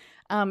time.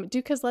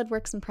 Duke has led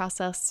Works in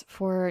Process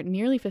for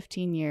nearly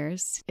 15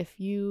 years. If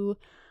you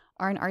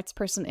are an arts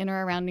person in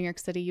or around New York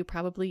City, you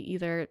probably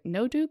either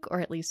know Duke or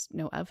at least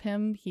know of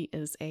him. He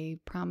is a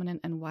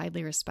prominent and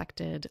widely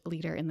respected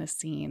leader in this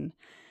scene.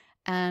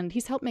 And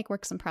he's helped make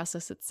Works in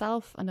Process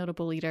itself a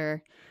notable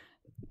leader,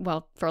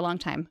 well, for a long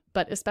time,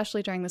 but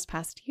especially during this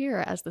past year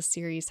as the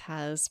series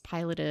has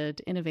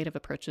piloted innovative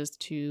approaches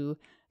to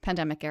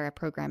pandemic-era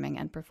programming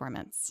and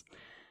performance.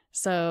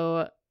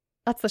 So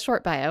that's the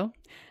short bio.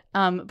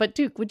 But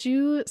Duke, would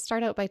you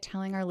start out by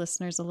telling our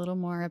listeners a little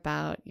more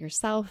about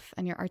yourself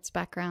and your arts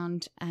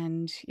background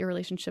and your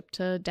relationship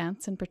to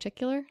dance in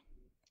particular?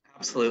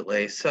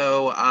 Absolutely.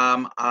 So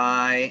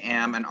I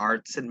am an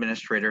arts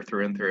administrator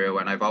through and through,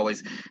 and I've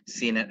always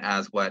seen it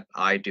as what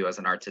I do as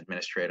an arts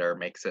administrator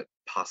makes it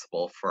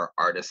possible for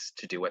artists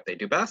to do what they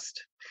do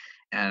best.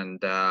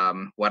 And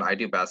what I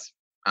do best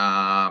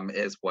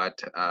is what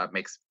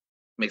makes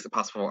it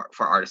possible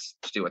for artists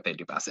to do what they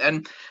do best.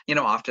 And,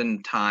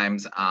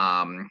 oftentimes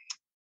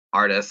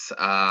artists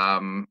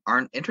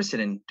aren't interested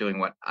in doing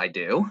what I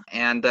do,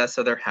 and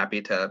so they're happy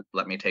to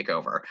let me take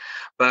over.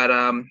 But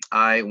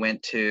I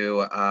went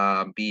to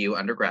BU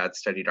undergrad,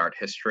 studied art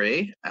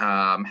history,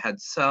 had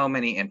so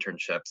many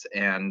internships,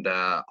 and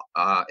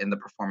in the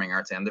performing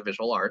arts and the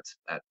visual arts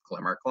at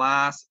Glimmer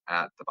Glass,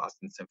 at the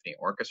Boston Symphony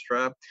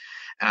Orchestra,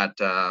 at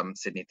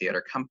Sydney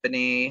Theatre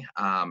Company,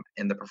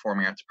 in the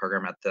performing arts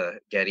program at the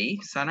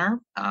Getty Center,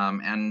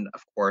 and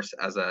of course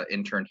as an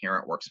intern here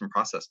at Works in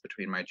Process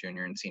between my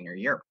junior and senior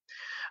year.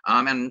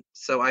 And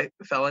so I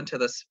fell into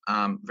this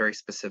very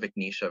specific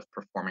niche of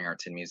performing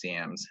arts in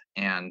museums.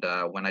 And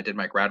when I did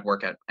my grad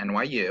work at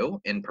NYU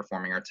in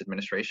performing arts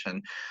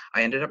administration,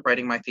 I ended up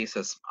writing my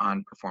thesis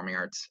on performing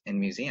arts in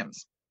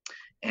museums.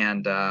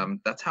 And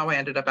that's how I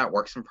ended up at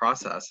Works in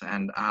Process.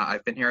 And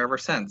I've been here ever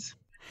since.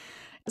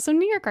 So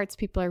New York arts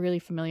people are really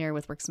familiar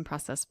with Works in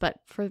Process, but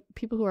for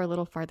people who are a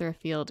little farther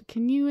afield,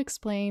 can you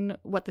explain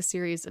what the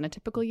series in a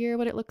typical year,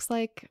 what it looks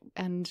like,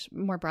 and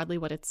more broadly,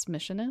 what its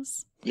mission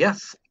is?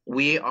 Yes,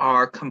 we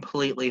are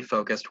completely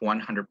focused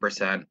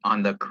 100%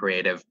 on the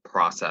creative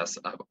process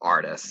of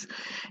artists.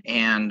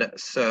 And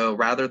so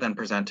rather than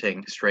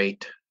presenting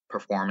straight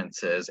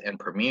performances and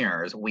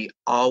premieres, we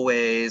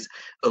always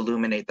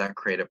illuminate that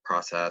creative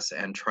process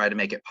and try to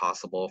make it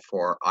possible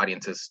for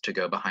audiences to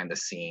go behind the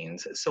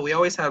scenes. So we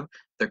always have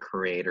the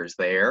creators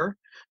there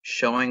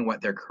showing what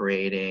they're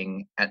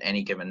creating at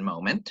any given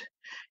moment,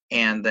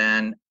 and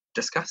then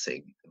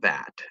discussing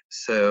that.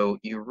 So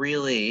you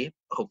really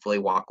hopefully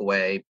walk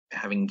away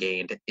having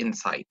gained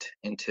insight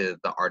into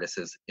the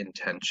artist's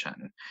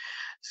intention.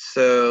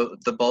 So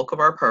the bulk of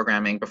our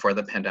programming before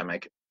the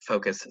pandemic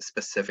focused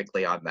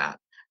specifically on that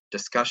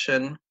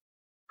discussion,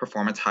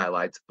 performance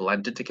highlights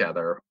blended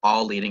together,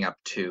 all leading up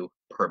to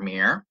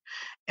premiere.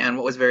 And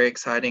what was very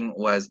exciting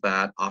was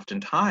that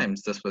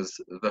oftentimes this was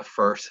the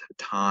first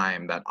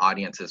time that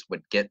audiences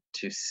would get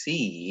to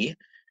see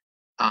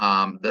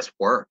this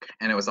work.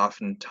 And it was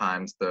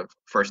oftentimes the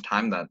first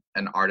time that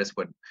an artist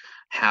would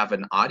have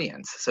an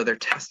audience. So they're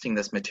testing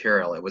this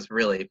material. It was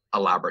really a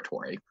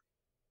laboratory.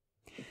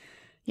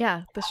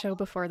 Yeah, the show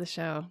before the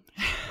show.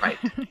 Right,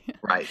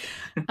 right.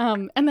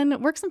 And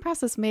then Works in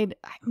Process made,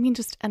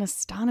 just an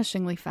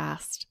astonishingly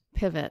fast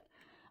pivot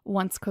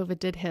once COVID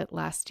did hit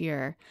last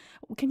year.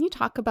 Can you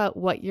talk about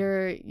what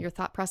your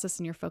thought process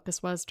and your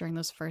focus was during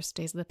those first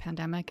days of the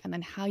pandemic, and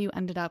then how you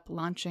ended up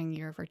launching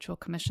your virtual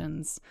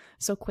commissions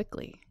so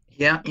quickly?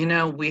 Yeah,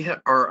 we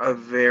are a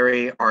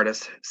very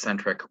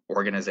artist-centric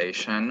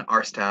organization.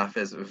 Our staff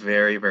is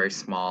very, very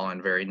small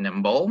and very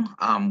nimble.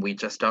 We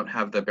just don't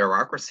have the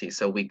bureaucracy,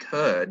 so we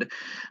could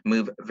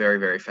move very,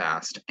 very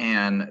fast.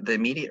 And the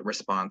immediate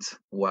response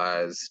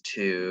was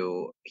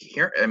to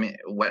hear,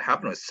 what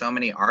happened was so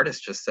many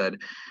artists just said,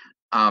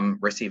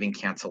 receiving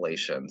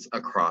cancellations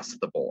across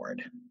the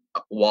board,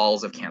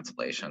 walls of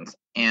cancellations.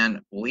 And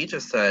we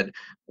just said,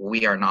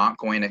 we are not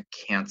going to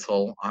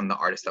cancel on the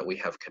artists that we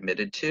have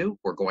committed to.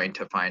 We're going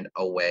to find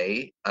a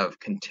way of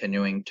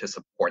continuing to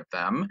support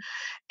them.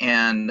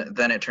 And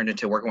then it turned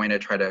into, we're going to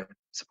try to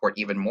support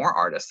even more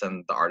artists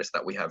than the artists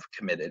that we have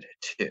committed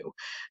to.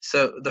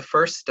 So the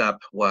first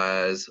step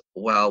was,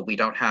 well, we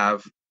don't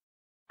have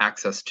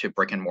access to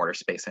brick and mortar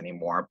space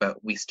anymore, but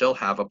we still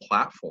have a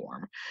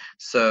platform.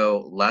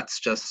 So let's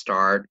just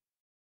start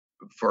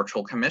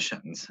virtual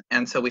commissions.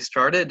 And so we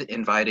started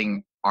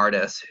inviting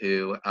artists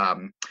who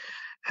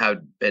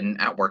had been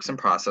at Works in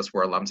Process,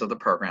 were alums of the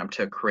program,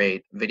 to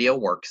create video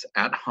works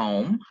at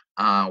home.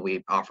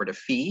 We offered a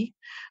fee.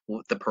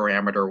 The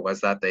parameter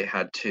was that they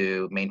had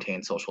to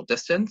maintain social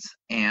distance,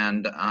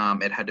 and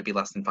it had to be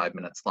less than 5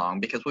 minutes long,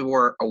 because we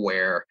were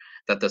aware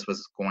that this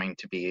was going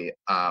to be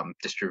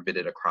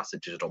distributed across a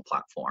digital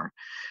platform.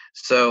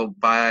 So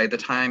by the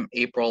time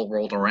April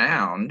rolled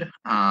around,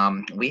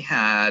 we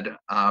had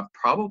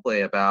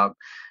probably about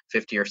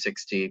 50 or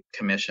 60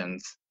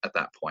 commissions at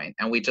that point,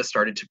 and we just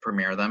started to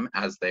premiere them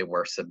as they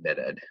were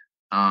submitted.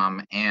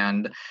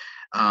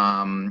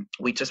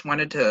 We just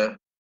wanted to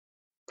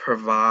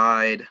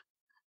provide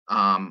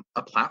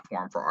a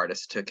platform for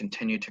artists to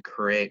continue to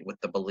create, with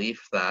the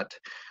belief that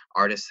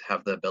artists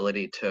have the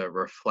ability to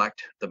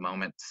reflect the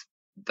moments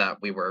that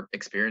we were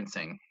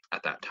experiencing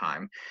at that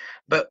time.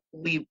 But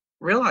we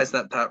realized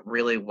that that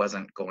really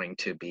wasn't going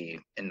to be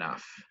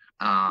enough.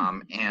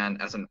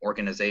 And as an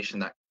organization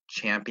that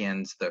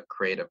champions the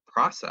creative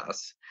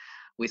process,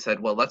 we said,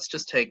 well, let's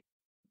just take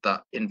the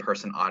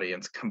in-person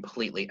audience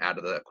completely out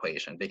of the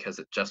equation, because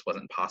it just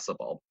wasn't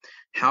possible.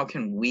 How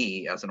can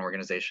we as an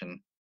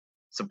organization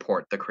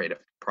support the creative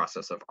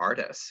process of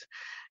artists?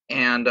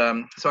 And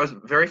so I was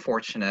very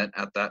fortunate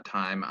at that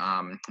time.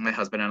 My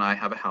husband and I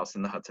have a house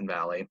in the Hudson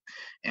Valley,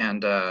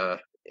 and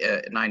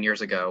 9 years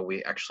ago,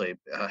 we actually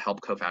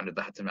helped co-founded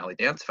the Hudson Valley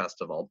Dance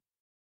Festival.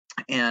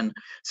 And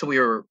so we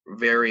were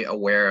very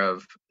aware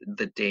of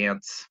the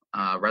dance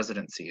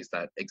residencies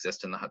that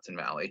exist in the Hudson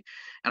Valley.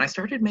 And I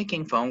started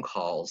making phone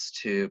calls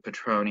to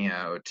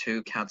Petronio,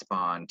 to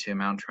Catsbon, to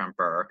Mount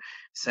Tremper,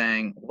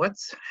 saying,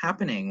 what's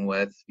happening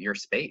with your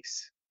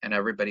space? And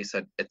everybody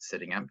said, it's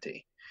sitting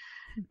empty.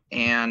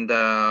 And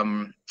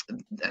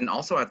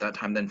also at that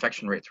time, the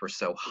infection rates were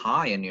so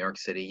high in New York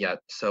City, yet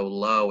so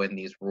low in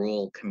these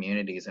rural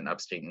communities in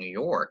upstate New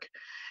York.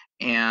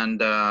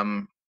 And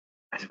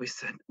as we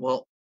said,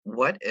 well,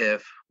 what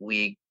if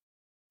we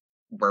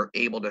were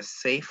able to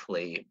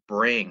safely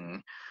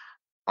bring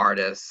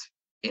artists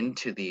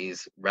into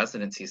these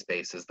residency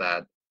spaces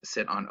that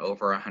sit on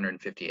over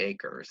 150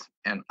 acres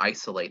and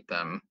isolate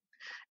them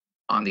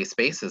on these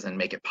spaces and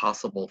make it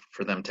possible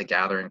for them to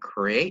gather and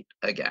create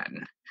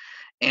again?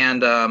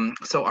 And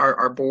so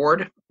our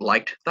board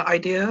liked the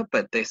idea,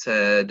 but they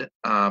said,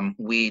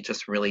 we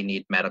just really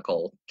need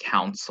medical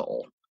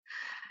counsel.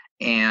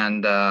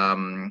 And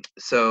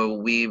so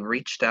we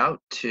reached out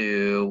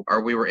to,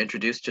 or we were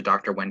introduced to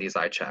Dr. Wendy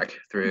Zychek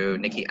through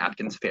Nikki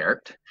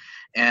Atkins-Ferret.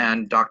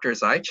 And Dr.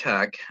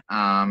 Zychek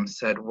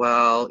said,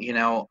 well,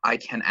 I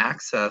can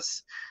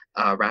access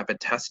rapid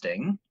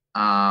testing,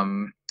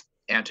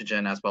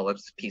 antigen as well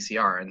as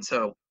PCR. And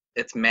so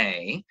it's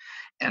May.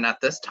 And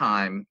at this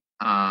time,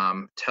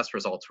 test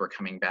results were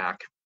coming back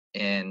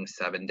in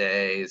 7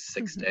 days,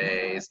 6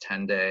 days,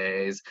 10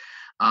 days.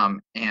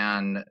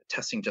 And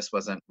testing just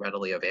wasn't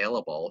readily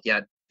available.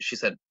 Yet she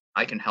said,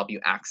 I can help you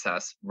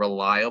access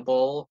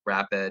reliable,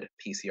 rapid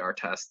PCR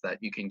tests that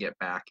you can get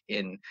back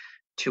in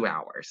 2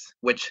 hours,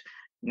 which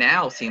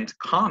now seems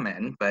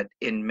common, but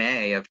in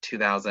May of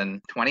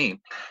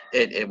 2020,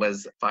 it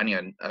was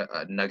finding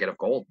a nugget of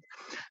gold.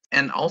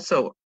 And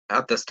also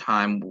at this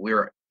time, we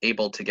were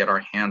able to get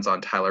our hands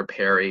on Tyler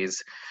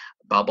Perry's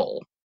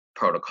bubble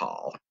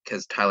protocol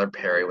because Tyler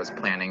Perry was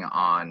planning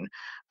on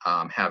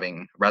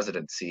having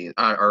residency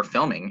or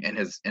filming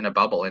in a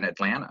bubble in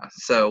Atlanta.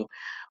 So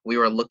we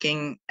were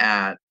looking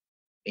at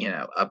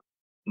a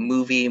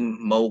movie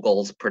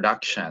mogul's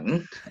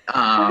production.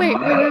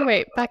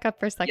 Wait. Back up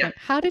for a second. Yeah.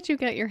 How did you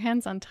get your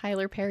hands on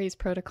Tyler Perry's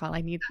protocol?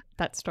 I need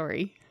that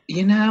story.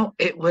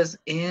 It was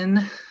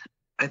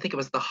I think it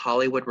was the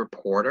Hollywood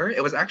Reporter.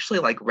 It was actually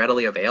like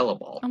readily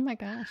available. Oh my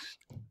gosh.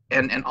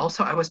 And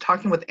also I was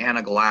talking with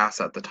Anna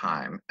Glass at the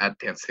time at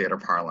Dance Theater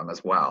Harlem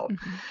as well.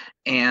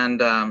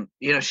 And,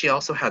 she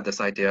also had this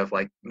idea of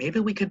like, maybe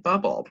we could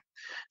bubble.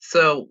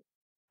 So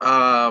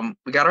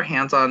we got our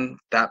hands on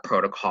that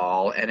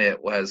protocol and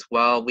it was,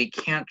 well, we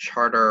can't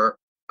charter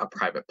a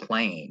private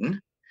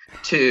plane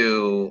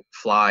to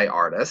fly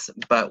artists,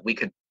 but we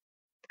could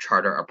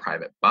charter a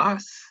private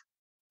bus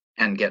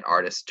and get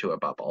artists to a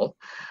bubble.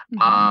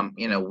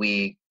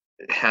 We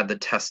had the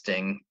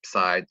testing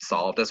side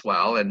solved as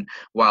well. And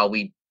while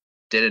we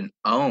didn't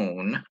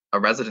own a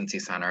residency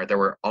center, there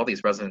were all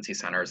these residency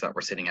centers that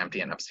were sitting empty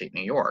in upstate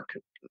New York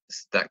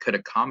that could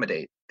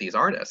accommodate these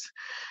artists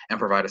and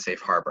provide a safe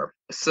harbor.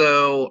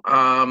 So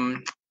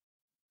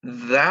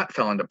that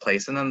fell into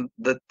place. And then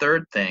the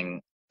third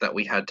thing that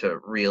we had to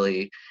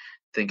really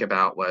think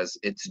about was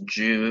it's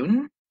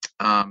June.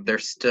 There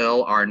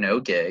still are no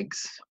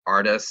gigs.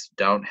 Artists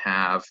don't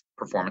have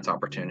performance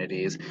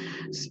opportunities.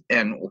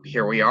 And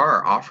here we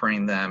are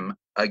offering them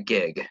a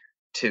gig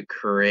to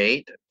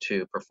create,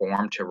 to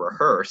perform, to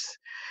rehearse.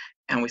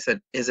 And we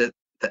said, is it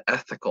the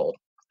ethical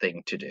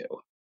thing to do?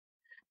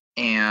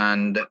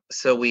 And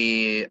so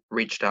we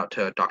reached out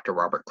to Dr.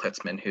 Robert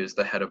Klitzman, who's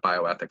the head of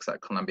bioethics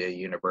at Columbia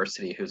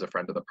University, who's a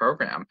friend of the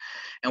program.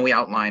 And we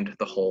outlined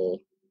the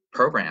whole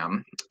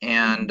program.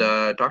 And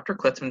Dr.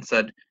 Klitzman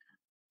said,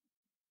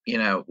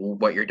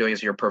 what you're doing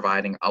is you're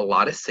providing a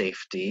lot of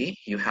safety.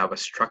 You have a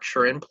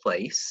structure in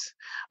place.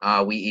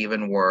 We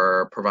even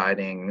were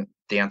providing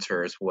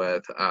dancers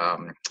with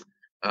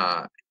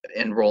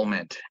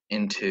enrollment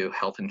into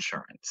health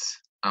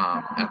insurance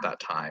at that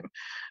time.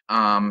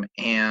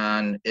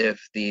 And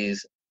if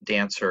these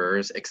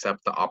dancers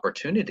accept the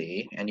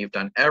opportunity and you've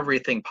done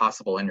everything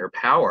possible in your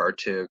power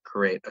to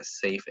create a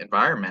safe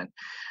environment,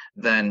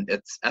 then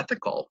it's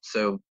ethical.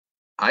 So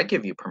I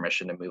give you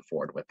permission to move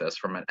forward with this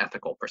from an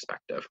ethical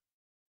perspective.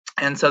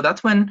 And so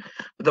that's when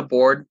the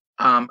board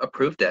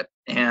approved it.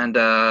 And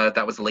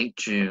that was late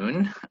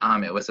June.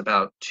 It was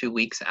about 2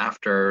 weeks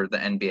after the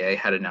NBA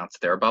had announced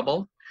their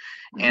bubble.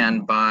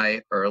 And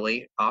by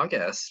early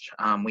August,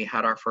 we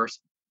had our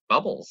first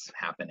bubbles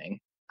happening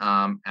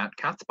at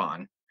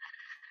Catspawn.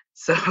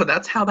 So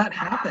that's how that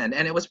happened.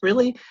 And it was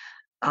really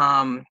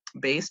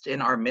based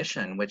in our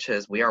mission, which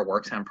is we are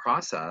works in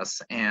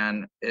process.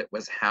 And it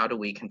was how do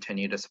we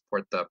continue to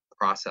support the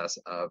process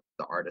of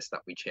the artists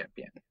that we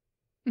champion.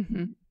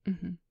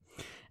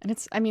 And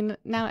it's,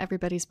 now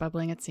everybody's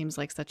bubbling. It seems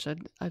like such a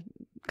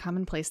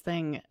commonplace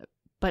thing,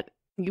 but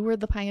you were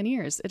the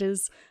pioneers. It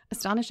is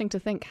astonishing to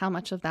think how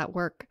much of that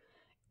work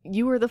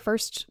you were the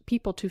first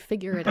people to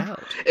figure it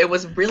out. It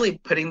was really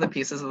putting the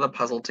pieces of the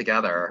puzzle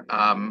together.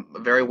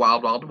 Very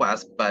wild, wild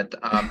west, but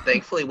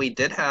thankfully we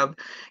did have,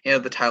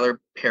 the Tyler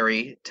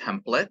Perry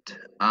template.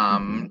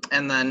 And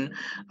then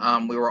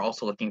we were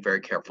also looking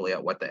very carefully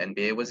at what the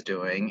NBA was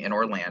doing in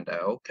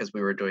Orlando because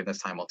we were doing this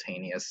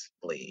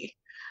simultaneously.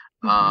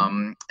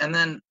 And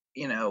then,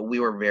 we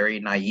were very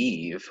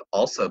naive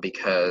also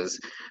because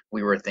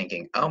we were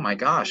thinking, oh my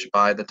gosh,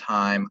 by the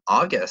time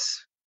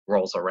August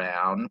rolls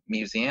around,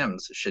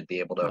 museums should be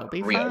able to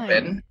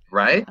reopen,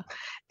 right?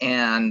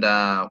 Yeah.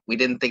 And we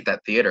didn't think that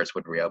theaters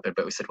would reopen,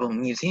 but we said, well,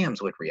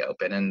 museums would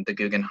reopen. And the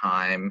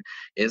Guggenheim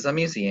is a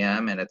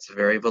museum and it's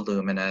very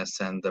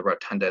voluminous and the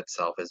rotunda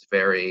itself is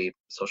very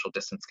social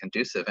distance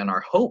conducive. And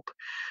our hope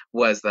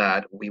was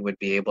that we would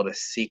be able to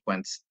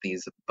sequence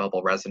these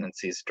bubble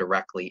residencies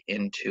directly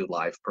into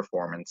live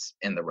performance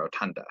in the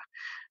rotunda.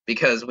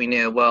 Because we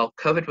knew, well,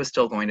 COVID was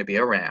still going to be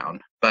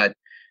around, but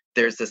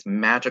there's this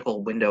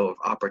magical window of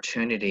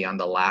opportunity on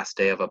the last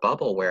day of a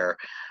bubble where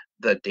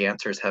the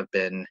dancers have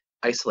been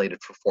isolated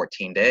for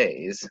 14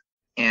 days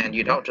and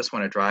you don't just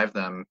want to drive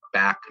them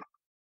back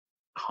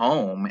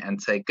home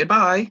and say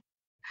goodbye.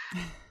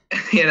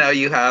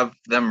 you have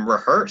them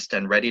rehearsed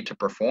and ready to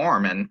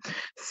perform. And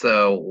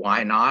so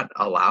why not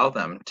allow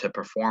them to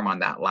perform on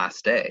that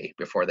last day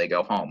before they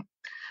go home?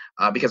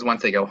 Because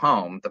once they go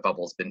home, the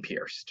bubble's been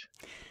pierced.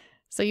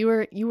 So you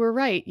were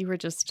right. You were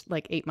just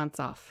like 8 months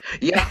off.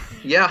 Yeah,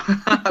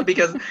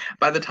 because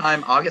by the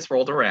time August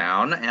rolled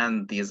around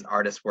and these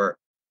artists were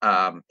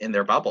in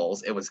their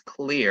bubbles, it was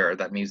clear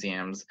that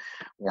museums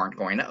weren't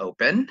going to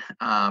open,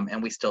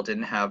 and we still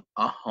didn't have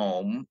a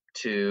home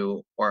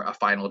or a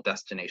final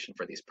destination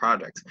for these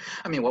projects.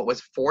 I mean, what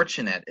was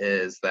fortunate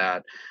is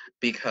that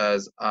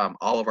because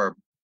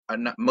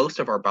most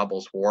of our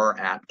bubbles were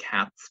at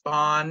Cat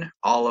Spawn,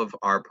 all of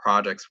our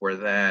projects were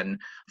then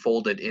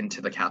folded into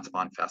the Cat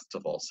Spawn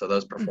Festival. So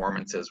those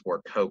performances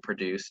were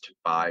co-produced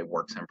by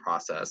Works in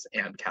Process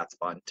and Cat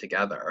Spawn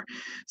together.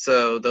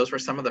 So those were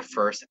some of the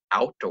first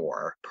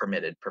outdoor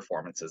permitted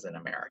performances in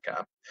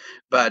America.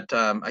 But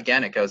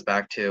again, it goes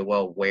back to,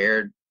 well,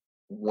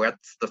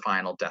 what's the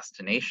final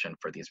destination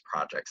for these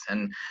projects?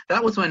 And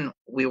that was when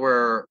we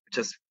were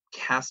just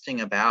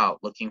casting about,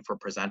 looking for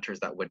presenters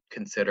that would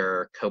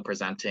consider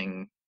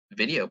co-presenting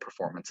video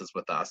performances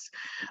with us.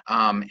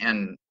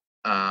 And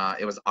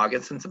it was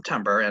August and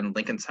September, and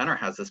Lincoln Center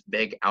has this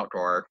big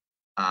outdoor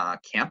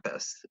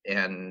campus,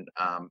 and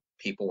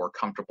people were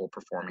comfortable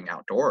performing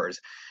outdoors.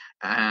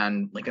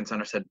 And Lincoln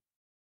Center said,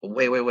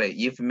 wait,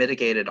 you've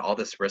mitigated all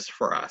this risk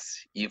for us.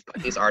 You've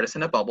put these artists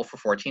in a bubble for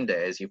 14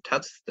 days, you've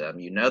touched them,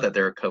 you know that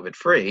they're COVID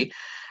free.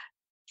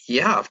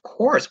 Yeah, of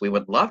course, we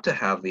would love to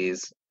have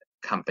these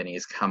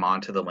companies come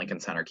onto the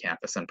Lincoln Center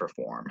campus and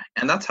perform.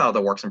 And that's how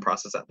the Works in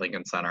Process at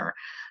Lincoln Center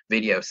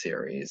video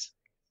series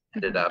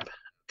ended up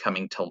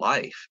coming to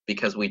life,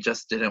 because we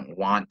just didn't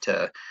want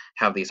to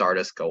have these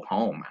artists go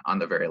home on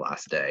the very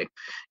last day.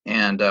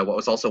 And what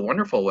was also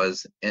wonderful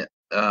was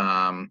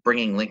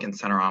bringing Lincoln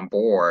Center on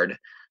board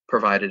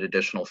provided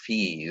additional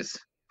fees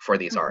for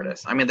these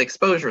artists. I mean, the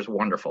exposure is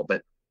wonderful,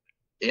 but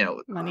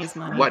money's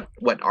money.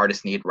 What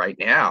artists need right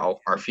now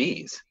are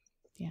fees.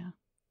 Yeah.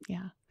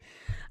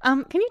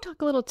 Can you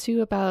talk a little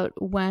too about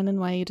when and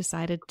why you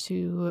decided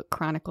to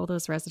chronicle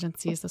those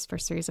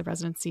first series of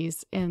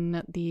residencies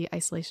in the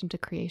Isolation to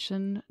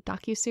Creation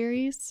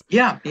docuseries?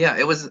 Yeah.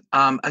 It was,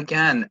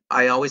 again,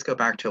 I always go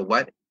back to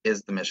what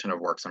is the mission of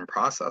Works in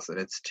Process, and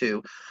it's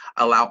to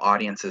allow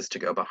audiences to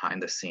go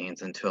behind the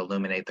scenes and to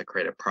illuminate the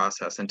creative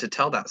process and to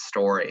tell that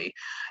story.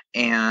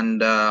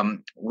 And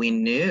we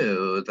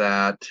knew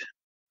that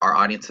our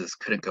audiences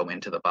couldn't go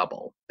into the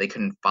bubble. They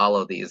couldn't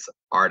follow these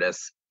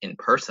artists in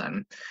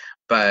person,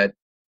 but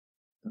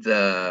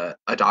a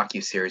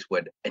docuseries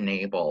would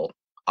enable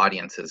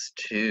audiences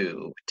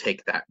to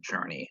take that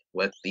journey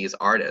with these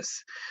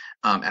artists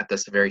at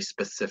this very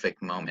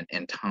specific moment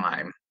in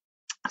time.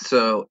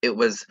 So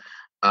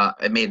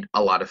it made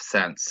a lot of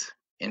sense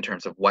in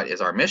terms of what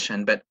is our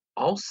mission, but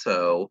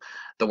also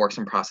the Works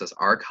in Process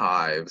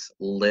archives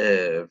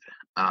live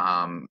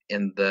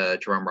in the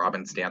Jerome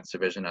Robbins Dance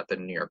Division at the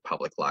New York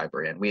Public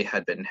Library. And we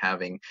had been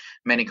having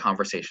many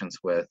conversations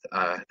with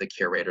the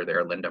curator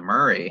there, Linda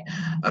Murray,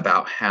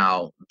 about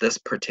how this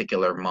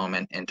particular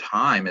moment in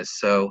time is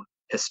so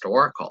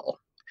historical.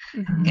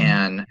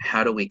 And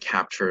how do we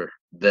capture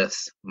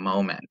this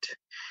moment?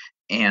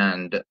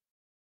 And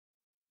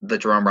the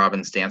Jerome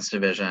Robbins Dance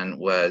Division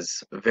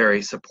was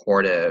very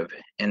supportive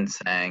in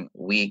saying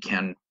we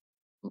can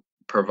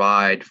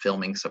provide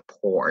filming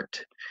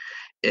support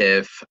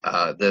if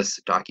this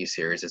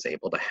docuseries is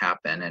able to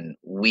happen. And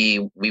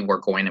we were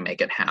going to make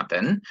it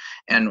happen.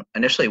 And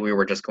initially we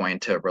were just going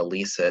to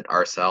release it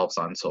ourselves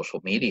on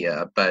social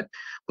media, but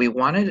we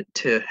wanted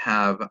to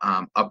have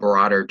a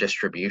broader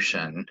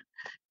distribution.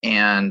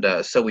 And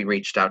so we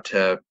reached out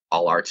to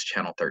All Arts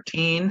Channel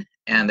 13,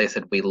 and they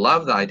said, we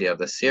love the idea of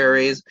the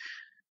series.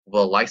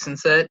 We'll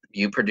license it,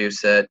 you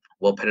produce it,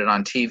 we'll put it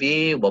on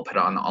TV, we'll put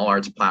it on the All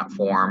Arts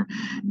platform.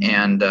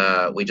 And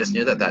we just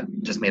knew that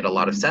just made a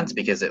lot of sense,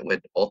 because it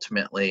would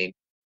ultimately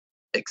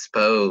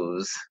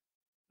expose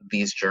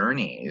these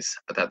journeys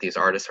that these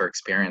artists are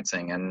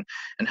experiencing, and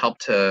help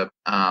to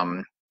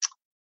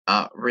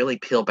really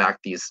peel back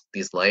these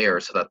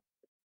layers so that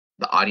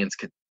the audience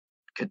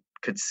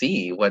could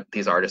see what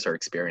these artists are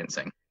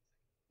experiencing.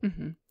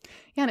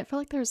 Yeah, and it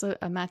felt like there's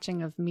a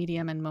matching of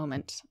medium and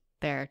moment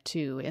there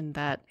too, in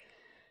that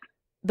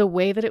the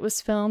way that it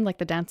was filmed, like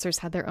the dancers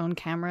had their own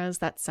cameras,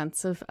 that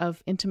sense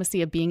of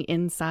intimacy, of being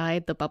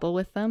inside the bubble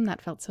with them,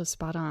 that felt so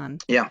spot on.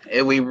 Yeah,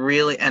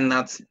 and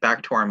that's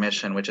back to our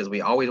mission, which is we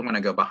always want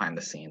to go behind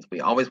the scenes.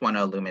 We always want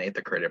to illuminate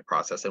the creative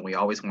process, and we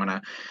always want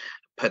to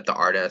put the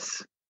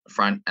artists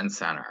front and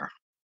center.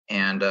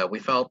 And we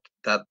felt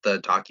that the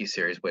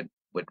docuseries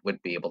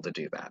would be able to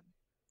do that.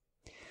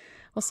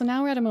 Well, so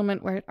now we're at a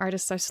moment where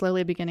artists are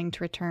slowly beginning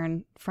to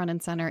return front and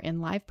center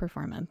in live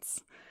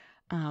performance.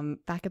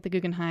 Back at the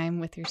Guggenheim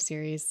with your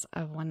series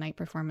of one-night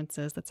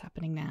performances that's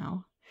happening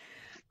now.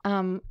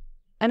 And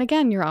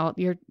again,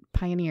 you're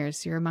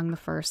pioneers. You're among the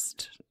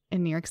first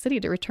in New York City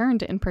to return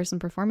to in-person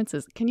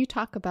performances. Can you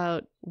talk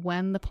about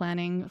when the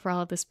planning for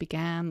all of this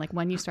began? Like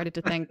when you started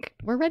to think,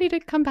 we're ready to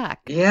come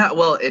back? Yeah,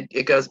 well,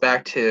 it goes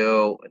back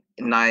to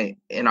in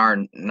our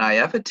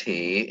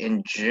naivety.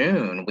 In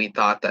June, we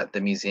thought that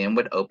the museum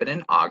would open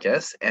in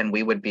August and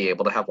we would be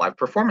able to have live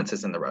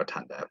performances in the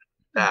rotunda.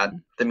 That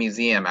the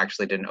museum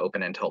actually didn't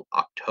open until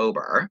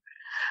October.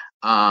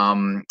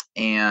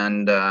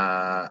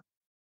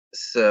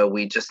 So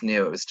we just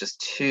knew it was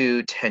just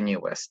too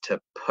tenuous to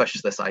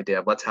push this idea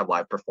of let's have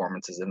live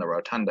performances in the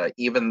rotunda,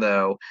 even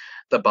though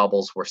the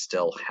bubbles were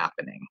still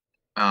happening.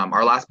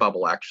 Our last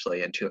bubble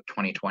actually in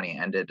 2020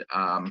 ended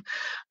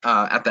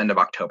at the end of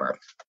October.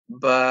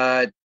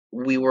 But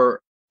we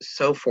were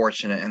so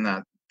fortunate in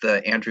that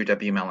the Andrew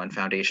W. Mellon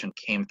Foundation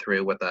came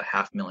through with a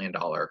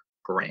 $500,000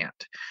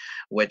 grant,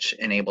 which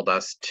enabled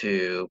us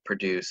to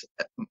produce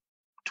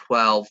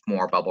 12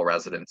 more bubble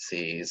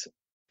residencies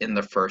in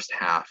the first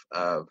half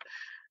of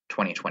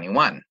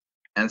 2021.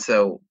 And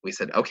so we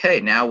said,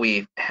 okay, now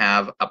we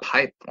have a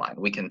pipeline.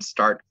 We can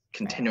start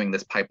continuing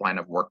this pipeline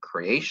of work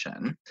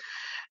creation.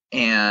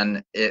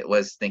 And it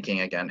was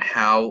thinking again,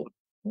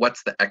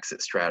 what's the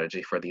exit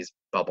strategy for these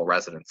bubble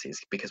residencies?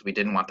 Because we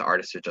didn't want the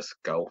artists to just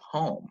go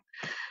home.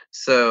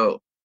 So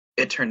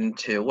it turned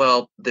into,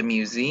 well, the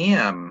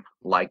museum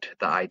liked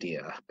the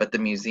idea, but the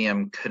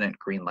museum couldn't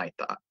greenlight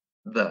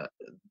the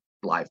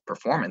live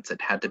performance. It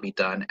had to be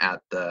done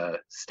at the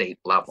state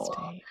level,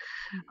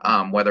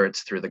 whether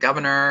it's through the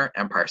governor,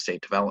 Empire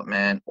State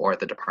Development, or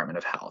the Department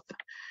of Health.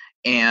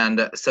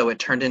 And so it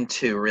turned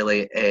into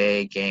really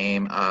a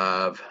game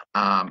of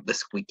the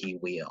squeaky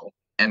wheel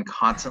and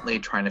constantly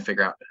trying to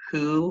figure out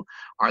who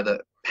are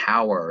the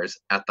powers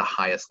at the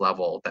highest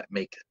level that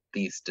make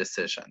these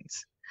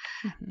decisions.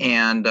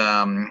 And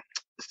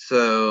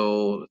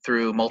so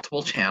through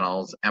multiple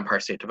channels, Empire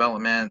State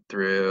Development,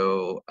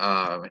 through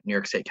New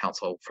York State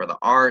Council for the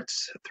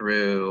Arts,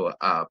 through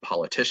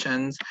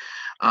politicians,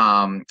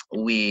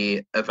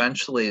 we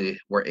eventually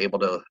were able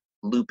to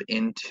loop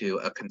into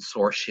a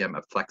consortium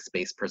of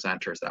flex-based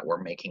presenters that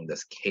were making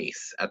this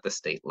case at the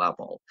state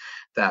level,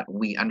 that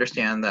we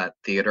understand that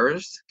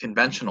theaters,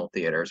 conventional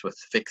theaters with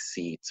fixed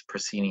seats,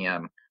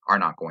 proscenium, are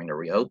not going to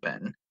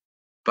reopen,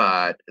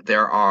 but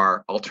there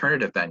are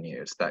alternative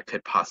venues that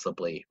could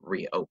possibly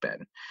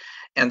reopen.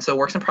 And so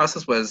Works in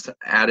Process was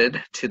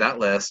added to that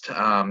list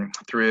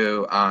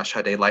through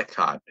Sade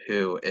Lythcott,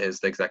 who is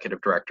the executive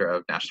director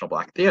of National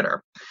Black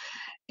Theater.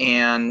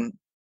 And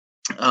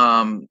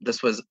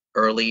this was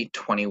early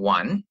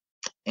 21,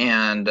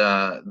 and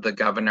the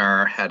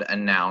governor had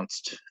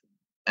announced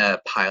a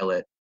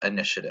pilot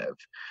initiative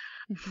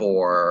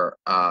for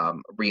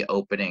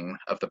reopening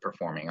of the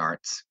performing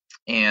arts.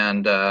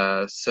 And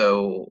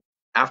so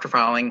after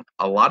filing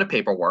a lot of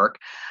paperwork,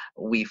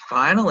 we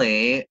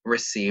finally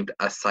received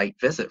a site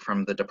visit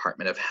from the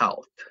Department of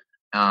Health.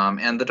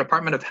 And the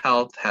Department of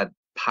Health had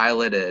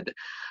piloted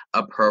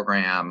a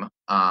program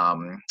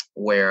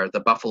where the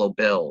Buffalo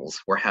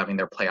Bills were having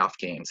their playoff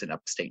games in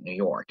upstate New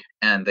York,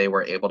 and they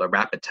were able to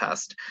rapid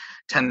test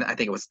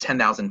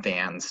 10,000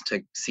 fans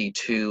to see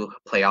 2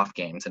 playoff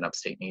games in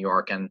upstate New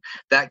York. And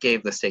that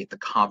gave the state the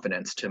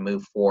confidence to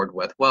move forward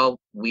with, well,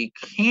 we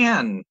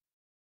can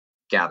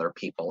gather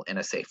people in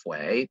a safe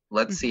way.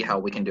 Let's see how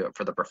we can do it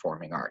for the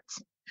performing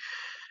arts.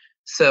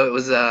 So it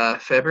was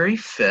February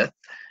 5th,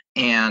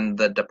 and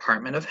the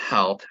Department of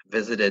Health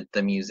visited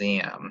the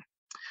museum.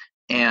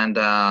 And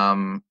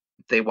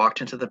they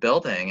walked into the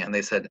building and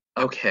they said,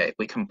 okay,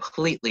 we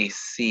completely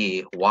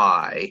see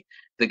why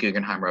the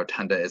Guggenheim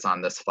Rotunda is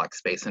on this flex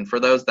space. And for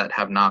those that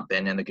have not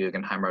been in the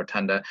Guggenheim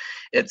Rotunda,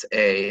 it's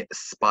a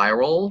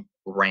spiral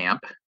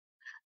ramp,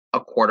 a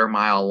 1/4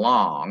 mile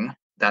long,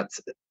 that's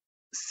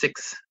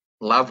 6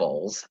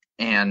 levels,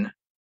 and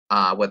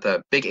with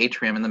a big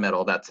atrium in the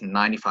middle that's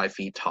 95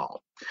 feet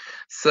tall.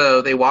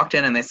 So they walked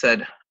in and they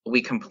said,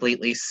 we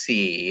completely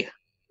see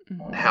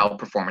how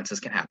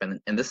performances can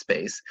happen in this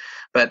space,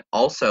 but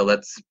also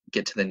let's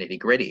get to the nitty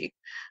gritty.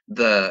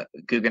 The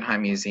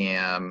Guggenheim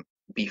Museum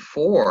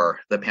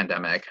before the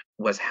pandemic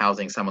was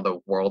housing some of the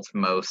world's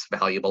most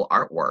valuable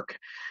artwork.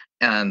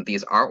 And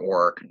these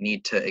artwork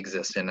need to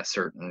exist in a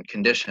certain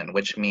condition,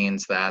 which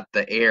means that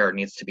the air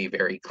needs to be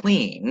very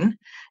clean.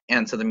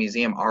 And so the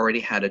museum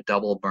already had a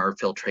double MERV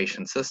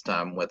filtration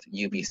system with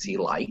UVC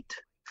light.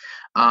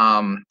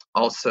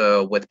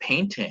 Also with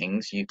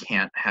paintings, you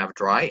can't have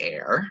dry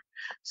air.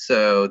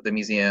 So the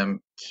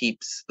museum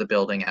keeps the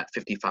building at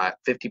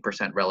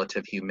 50%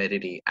 relative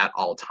humidity at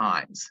all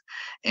times.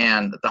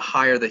 And the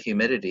higher the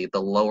humidity,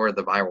 the lower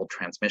the viral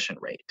transmission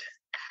rate.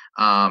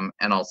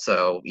 And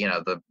also, you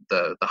know,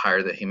 the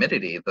higher the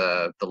humidity,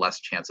 the less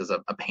chances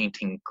of a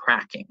painting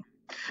cracking.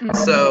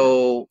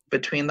 So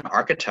between the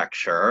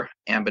architecture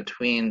and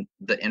between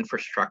the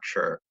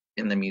infrastructure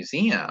in the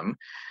museum,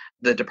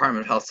 the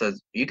Department of Health says,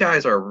 you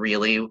guys are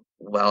really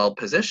well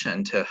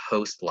positioned to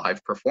host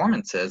live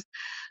performances.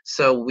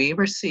 So we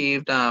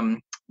received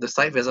the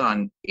site visit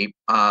on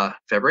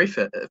February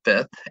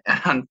 5th,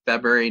 and on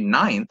February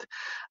 9th,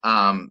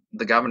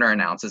 the governor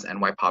announces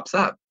NY Pops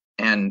Up.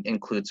 and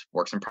includes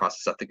works in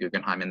process at the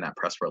Guggenheim in that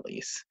press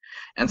release.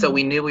 And so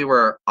we knew we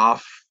were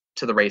off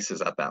to the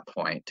races at that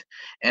point,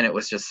 and it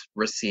was just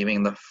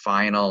receiving the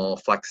final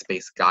flex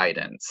space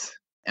guidance.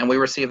 And we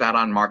received that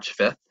on March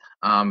 5th,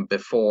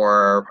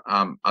 before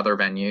other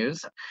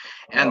venues.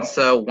 And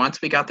so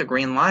once we got the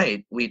green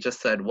light, we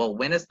just said, well,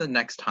 when is the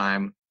next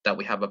time that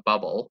we have a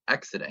bubble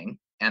exiting?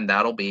 And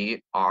that'll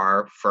be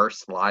our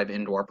first live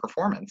indoor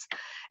performance.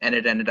 And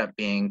it ended up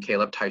being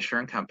Caleb Teicher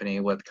and Company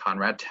with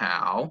Conrad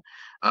Tao.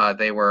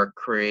 They were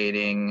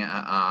creating,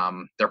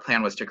 their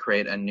plan was to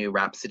create a new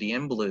Rhapsody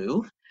in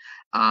Blue.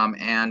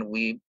 And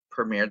we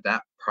premiered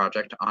that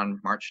project on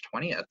March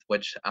 20th,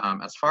 which,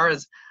 as far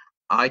as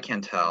I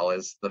can tell,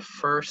 is the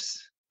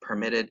first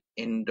permitted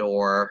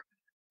indoor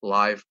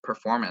live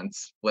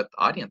performance with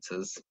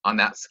audiences on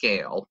that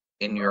scale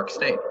in New York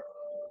State.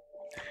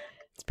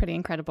 It's pretty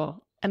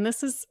incredible. And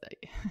this is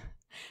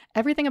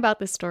everything about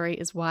this story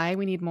is why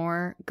we need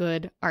more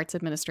good arts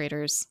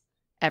administrators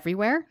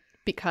everywhere,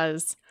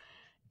 because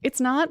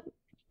it's not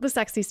the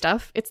sexy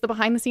stuff. It's the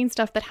behind the scenes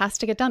stuff that has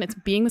to get done. It's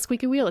being the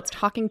squeaky wheel. It's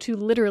talking to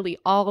literally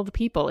all the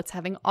people. It's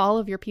having all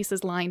of your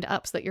pieces lined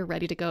up so that you're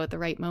ready to go at the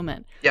right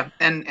moment. Yeah.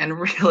 And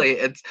really,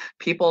 it's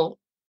people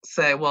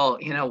say, well,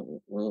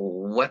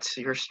 what's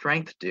your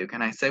strength, Duke?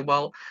 And I say,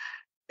 well,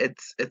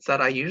 it's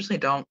that I usually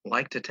don't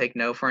like to take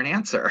no for an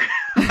answer.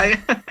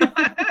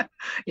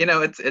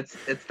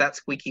 It's that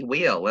squeaky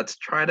wheel. Let's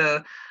try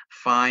to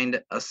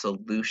find a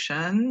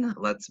solution.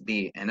 Let's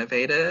be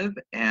innovative.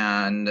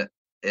 And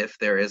if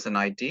there is an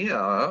idea,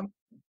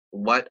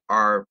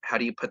 how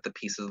do you put the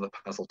pieces of the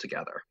puzzle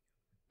together?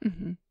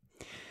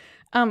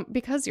 Mm-hmm.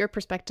 Because your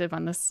perspective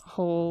on this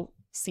whole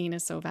scene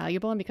is so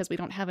valuable, and because we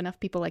don't have enough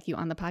people like you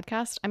on the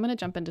podcast, I'm going to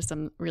jump into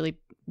some really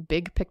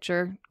big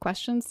picture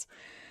questions.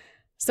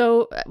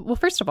 So, well,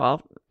 first of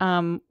all,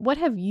 what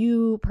have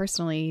you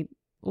personally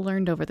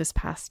learned over this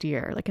past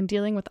year? Like, in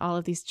dealing with all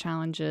of these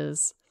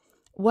challenges,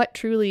 what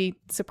truly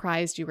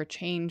surprised you or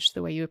changed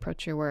the way you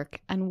approach your work?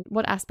 And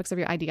what aspects of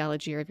your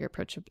ideology or of your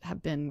approach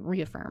have been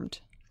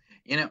reaffirmed?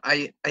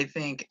 I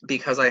think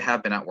because I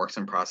have been at Works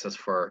in Process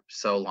for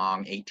so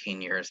long,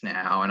 18 years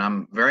now, and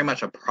I'm very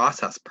much a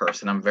process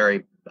person. I'm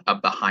very a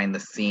behind the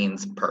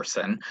scenes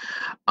person.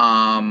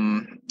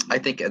 I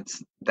think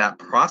it's that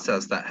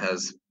process that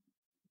has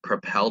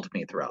propelled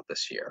me throughout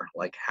this year.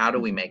 Like, how do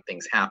we make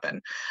things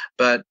happen?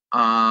 But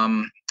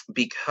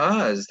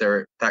because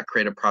that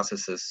creative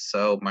process is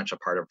so much a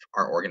part of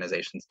our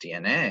organization's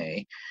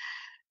DNA,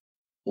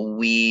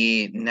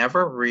 we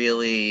never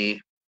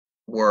really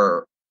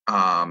were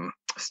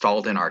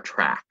stalled in our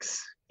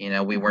tracks.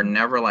 We were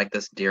never like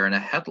this deer in the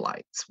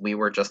headlights. We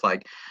were just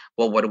like,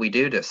 well, what do we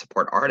do to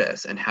support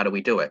artists, and how do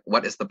we do it?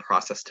 What is the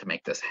process to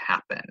make this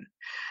happen?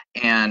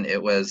 And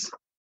it was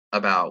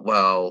about,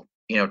 well,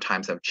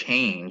 times have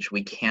changed.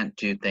 We can't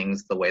do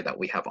things the way that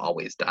we have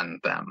always done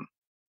them.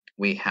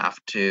 We have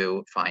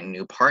to find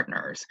new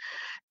partners.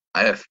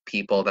 If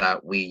people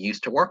that we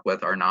used to work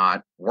with are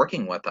not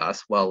working with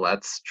us, well,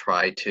 let's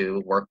try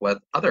to work with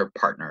other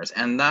partners.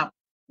 And that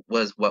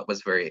was what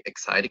was very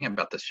exciting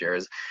about this year,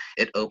 is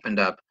it opened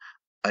up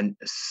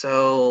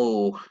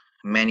so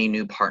many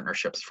new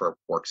partnerships for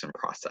Works in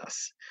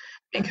Process,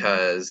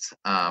 because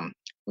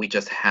we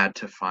just had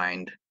to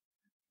find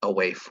a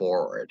way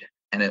forward.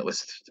 And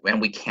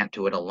we can't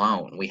do it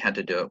alone. We had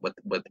to do it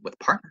with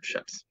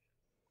partnerships.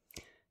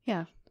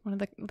 Yeah. One of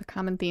the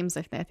common themes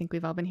I think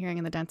we've all been hearing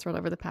in the dance world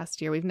over the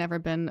past year. We've never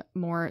been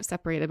more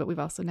separated, but we've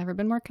also never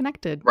been more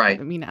connected. Right.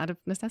 I mean, out of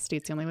necessity,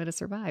 it's the only way to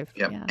survive.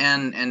 Yep. Yeah.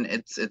 And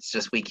it's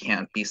just, we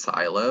can't be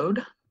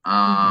siloed.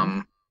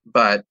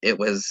 But it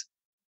was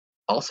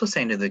also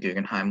saying to the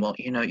Guggenheim, well,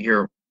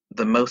 you're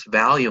the most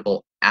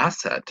valuable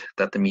asset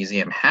that the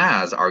museum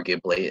has,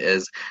 arguably,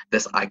 is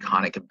this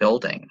iconic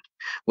building,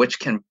 which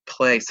can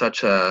play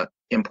such a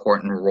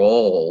important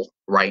role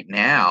right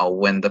now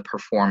when the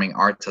performing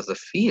arts as a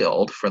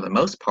field, for the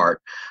most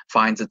part,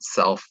 finds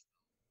itself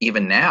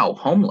even now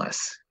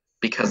homeless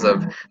because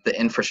of the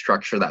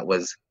infrastructure that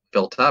was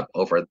built up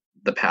over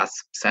the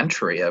past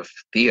century of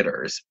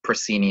theaters,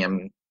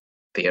 proscenium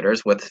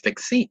theaters with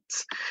fixed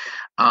seats.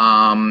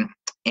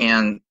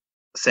 And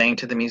saying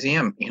to the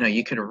museum,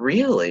 you could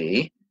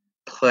really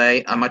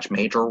play a much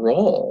major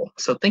role.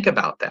 So think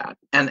about that.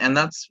 And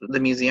that's, the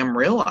museum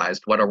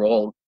realized what a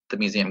role the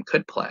museum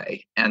could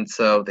play. And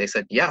so they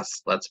said,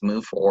 yes, let's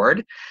move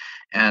forward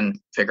and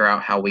figure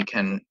out how we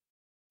can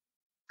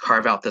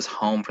carve out this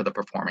home for the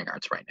performing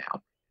arts right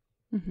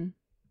now. Mm-hmm.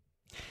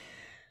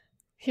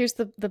 Here's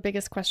the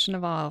biggest question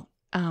of all,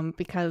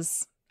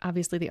 because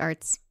obviously the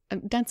arts,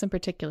 dance in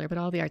particular, but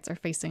all the arts are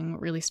facing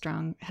really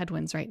strong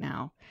headwinds right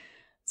now.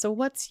 So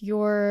what's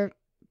your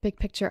big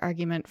picture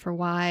argument for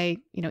why,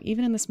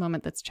 even in this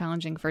moment that's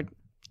challenging for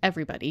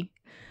everybody,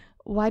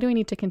 why do we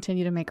need to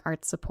continue to make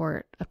art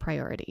support a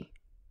priority?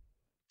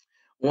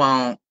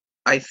 Well,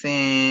 I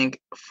think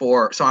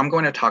so I'm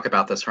going to talk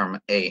about this from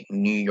a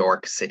New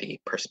York City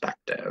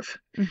perspective,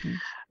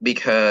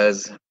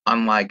 because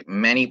unlike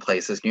many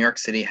places, New York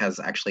City has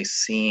actually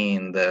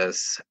seen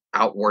this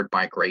outward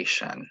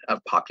migration of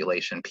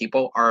population.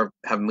 People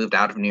have moved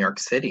out of New York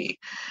City.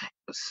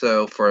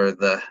 So for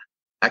the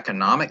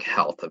economic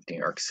health of New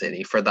York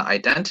City, for the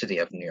identity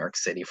of New York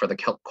City, for the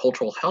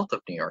cultural health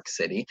of New York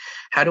City,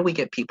 how do we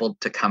get people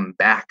to come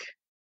back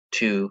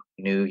to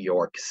New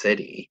York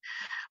City?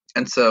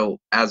 And so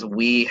as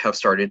we have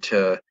started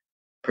to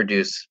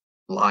produce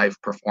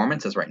live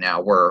performances right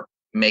now, we're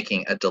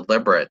making a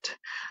deliberate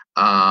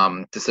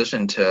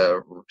decision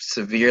to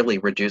severely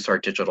reduce our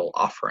digital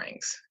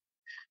offerings,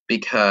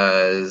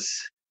 because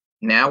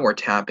now we're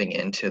tapping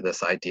into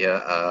this idea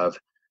of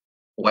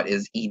what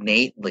is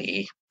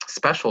innately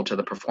special to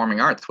the performing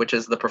arts, which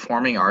is the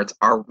performing arts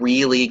are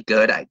really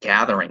good at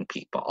gathering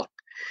people.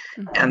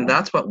 And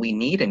that's what we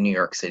need in New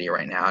York City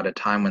right now, at a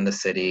time when the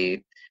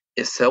city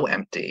is so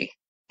empty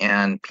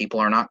and people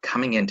are not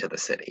coming into the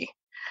city.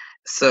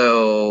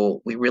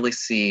 So we really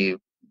see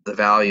the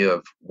value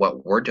of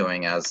what we're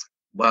doing as,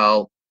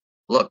 well,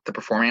 look, the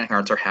performing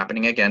arts are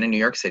happening again in New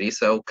York City,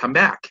 so come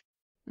back.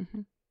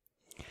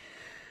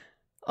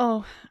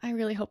 Oh, I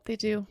really hope they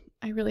do.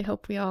 I really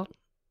hope we all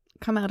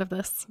come out of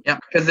this. Yeah,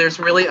 because there's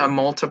really a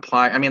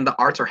multiplier. I mean, the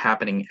arts are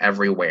happening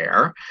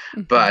everywhere,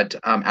 but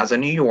as a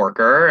New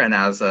Yorker and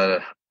as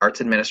a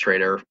arts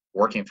administrator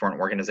working for an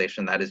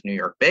organization that is New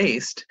York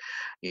based,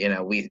 you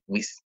know, we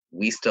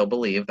still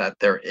believe that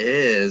there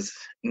is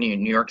New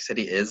York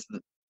City is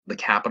the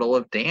capital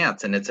of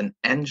dance, and it's an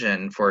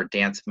engine for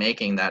dance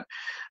making that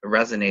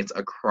resonates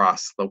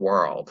across the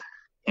world.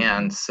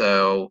 And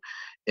so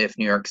if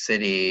New York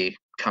City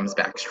comes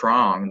back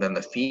strong, then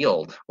the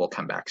field will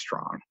come back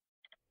strong.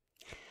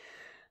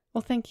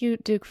 Well, thank you,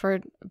 Duke,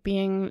 for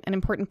being an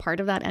important part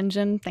of that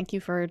engine. Thank you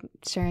for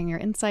sharing your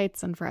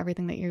insights and for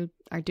everything that you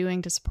are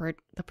doing to support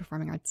the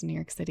performing arts in New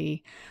York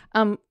City.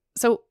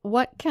 So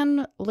what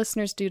can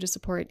listeners do to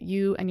support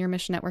you and your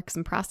mission at Works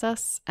in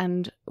Process?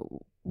 And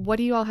what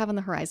do you all have on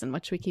the horizon?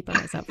 What should we keep our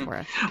eyes out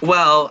for?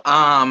 Well,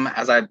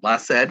 as I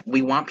last said,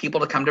 we want people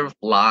to come to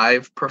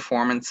live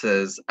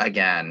performances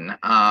again.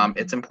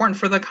 It's important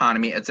for the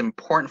economy. It's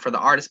important for the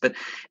artists, but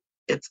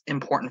it's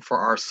important for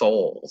our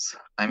souls.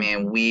 I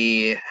mean,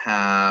 we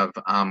have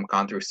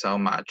gone through so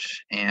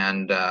much,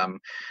 and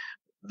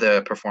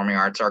the performing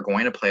arts are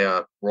going to play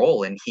a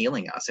role in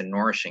healing us and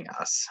nourishing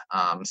us.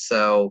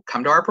 So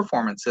come to our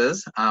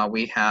performances.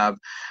 We have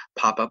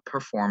pop-up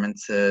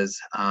performances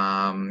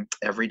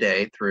every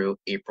day through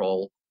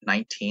April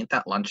 19th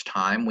at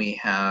lunchtime. We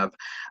have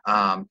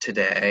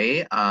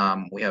today,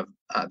 we have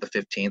the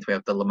 15th, we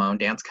have the Limon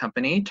Dance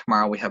Company.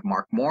 Tomorrow we have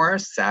Mark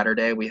Morris.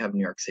 Saturday we have New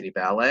York City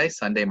Ballet.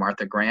 Sunday,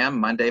 Martha Graham.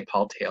 Monday,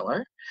 Paul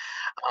Taylor.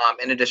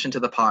 In addition to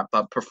the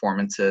pop-up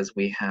performances,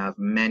 we have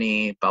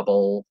many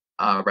bubble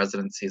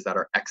residencies that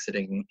are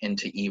exiting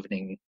into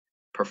evening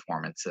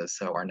performances.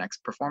 So our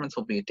next performance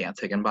will be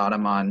Dance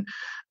Higginbottom on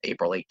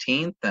April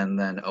 18th, and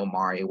then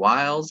Omari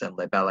Wiles and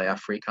Le Ballet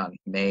Afrique on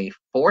May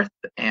 4th,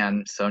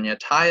 and Sonia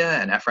Taya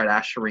and Efrat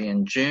Ashery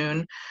in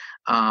June.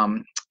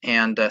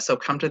 So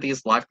come to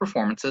these live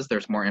performances.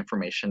 There's more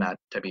information at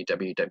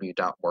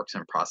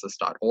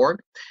www.worksinprocess.org.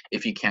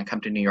 If you can't come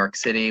to New York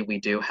City, we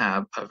do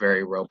have a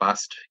very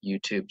robust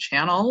YouTube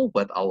channel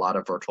with a lot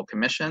of virtual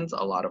commissions,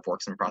 a lot of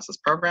Works in Process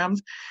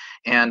programs,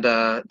 and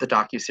the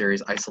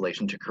docuseries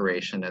Isolation to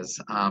Creation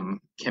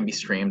can be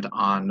streamed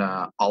on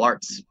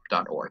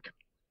allarts.org.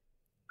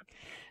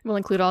 We'll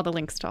include all the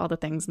links to all the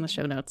things in the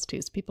show notes too,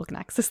 so people can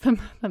access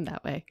them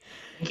that way.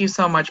 Thank you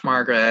so much,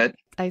 Margaret.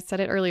 I said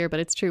it earlier,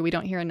 but it's true. We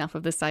don't hear enough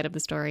of this side of the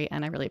story,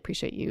 and I really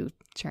appreciate you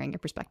sharing your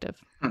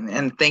perspective.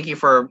 And thank you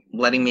for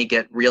letting me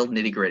get real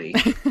nitty-gritty.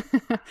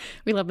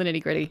 We love the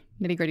nitty-gritty.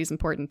 Nitty-gritty is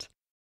important.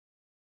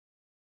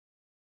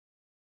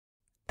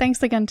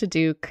 Thanks again to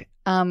Duke.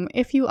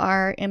 If you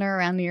are in or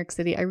around New York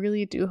City, I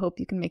really do hope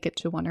you can make it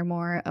to one or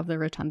more of the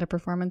Rotunda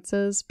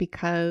performances,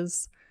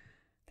 because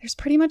there's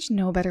pretty much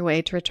no better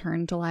way to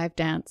return to live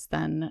dance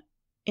than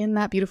in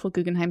that beautiful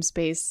Guggenheim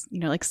space, you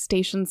know, like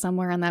stationed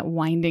somewhere on that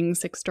winding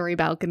 6-story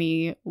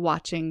balcony,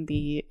 watching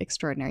the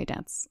extraordinary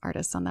dance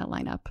artists on that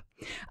lineup.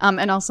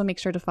 And also make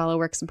sure to follow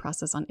Works in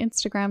Process on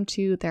Instagram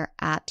too. They're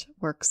at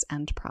Works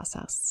and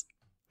Process.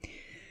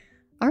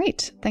 All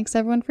right. Thanks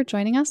everyone for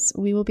joining us.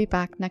 We will be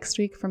back next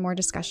week for more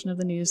discussion of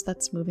the news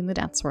that's moving the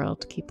dance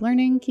world. Keep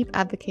learning, keep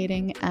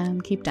advocating,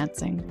 and keep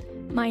dancing.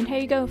 Mind how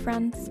you go,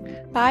 friends.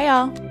 Bye,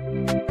 y'all.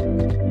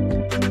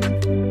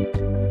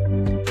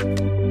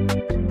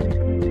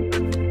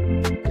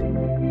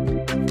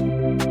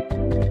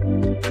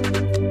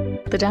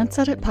 The Dance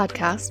Edit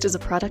podcast is a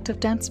product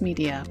of Dance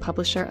Media,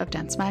 publisher of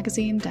Dance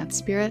Magazine, Dance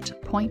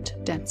Spirit, Point,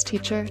 Dance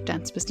Teacher,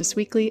 Dance Business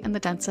Weekly, and the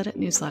Dance Edit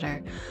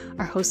newsletter.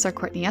 Our hosts are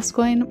Courtney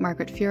Escoyne,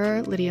 Margaret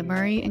Fuhrer, Lydia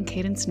Murray, and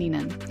Cadence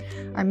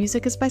Neenan. Our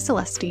music is by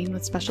Celestine,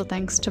 with special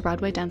thanks to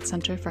Broadway Dance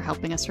Center for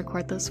helping us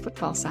record those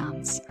footfall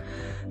sounds.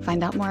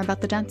 Find out more about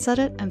the Dance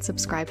Edit and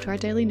subscribe to our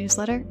daily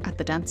newsletter at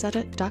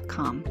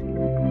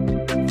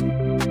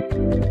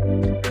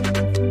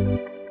thedanceedit.com.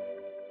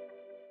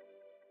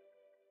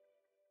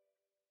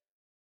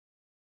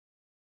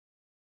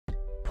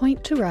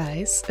 Point to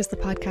Rise is the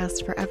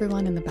podcast for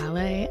everyone in the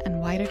ballet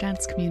and wider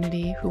dance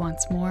community who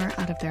wants more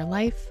out of their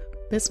life,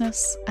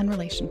 business, and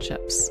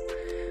relationships.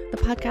 The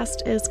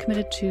podcast is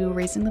committed to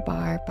raising the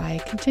bar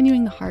by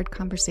continuing the hard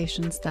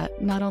conversations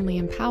that not only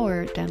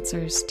empower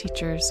dancers,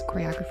 teachers,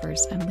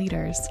 choreographers, and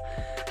leaders,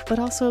 but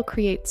also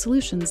create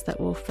solutions that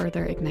will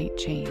further ignite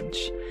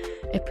change.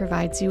 It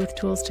provides you with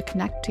tools to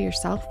connect to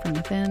yourself from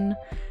within,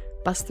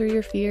 bust through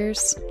your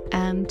fears,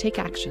 and take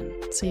action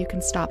so you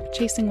can stop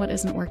chasing what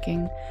isn't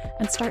working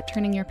and start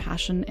turning your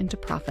passion into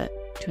profit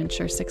to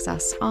ensure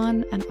success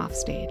on and off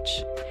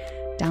stage.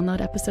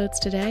 Download episodes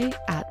today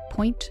at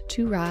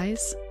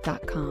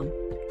point2rise.com.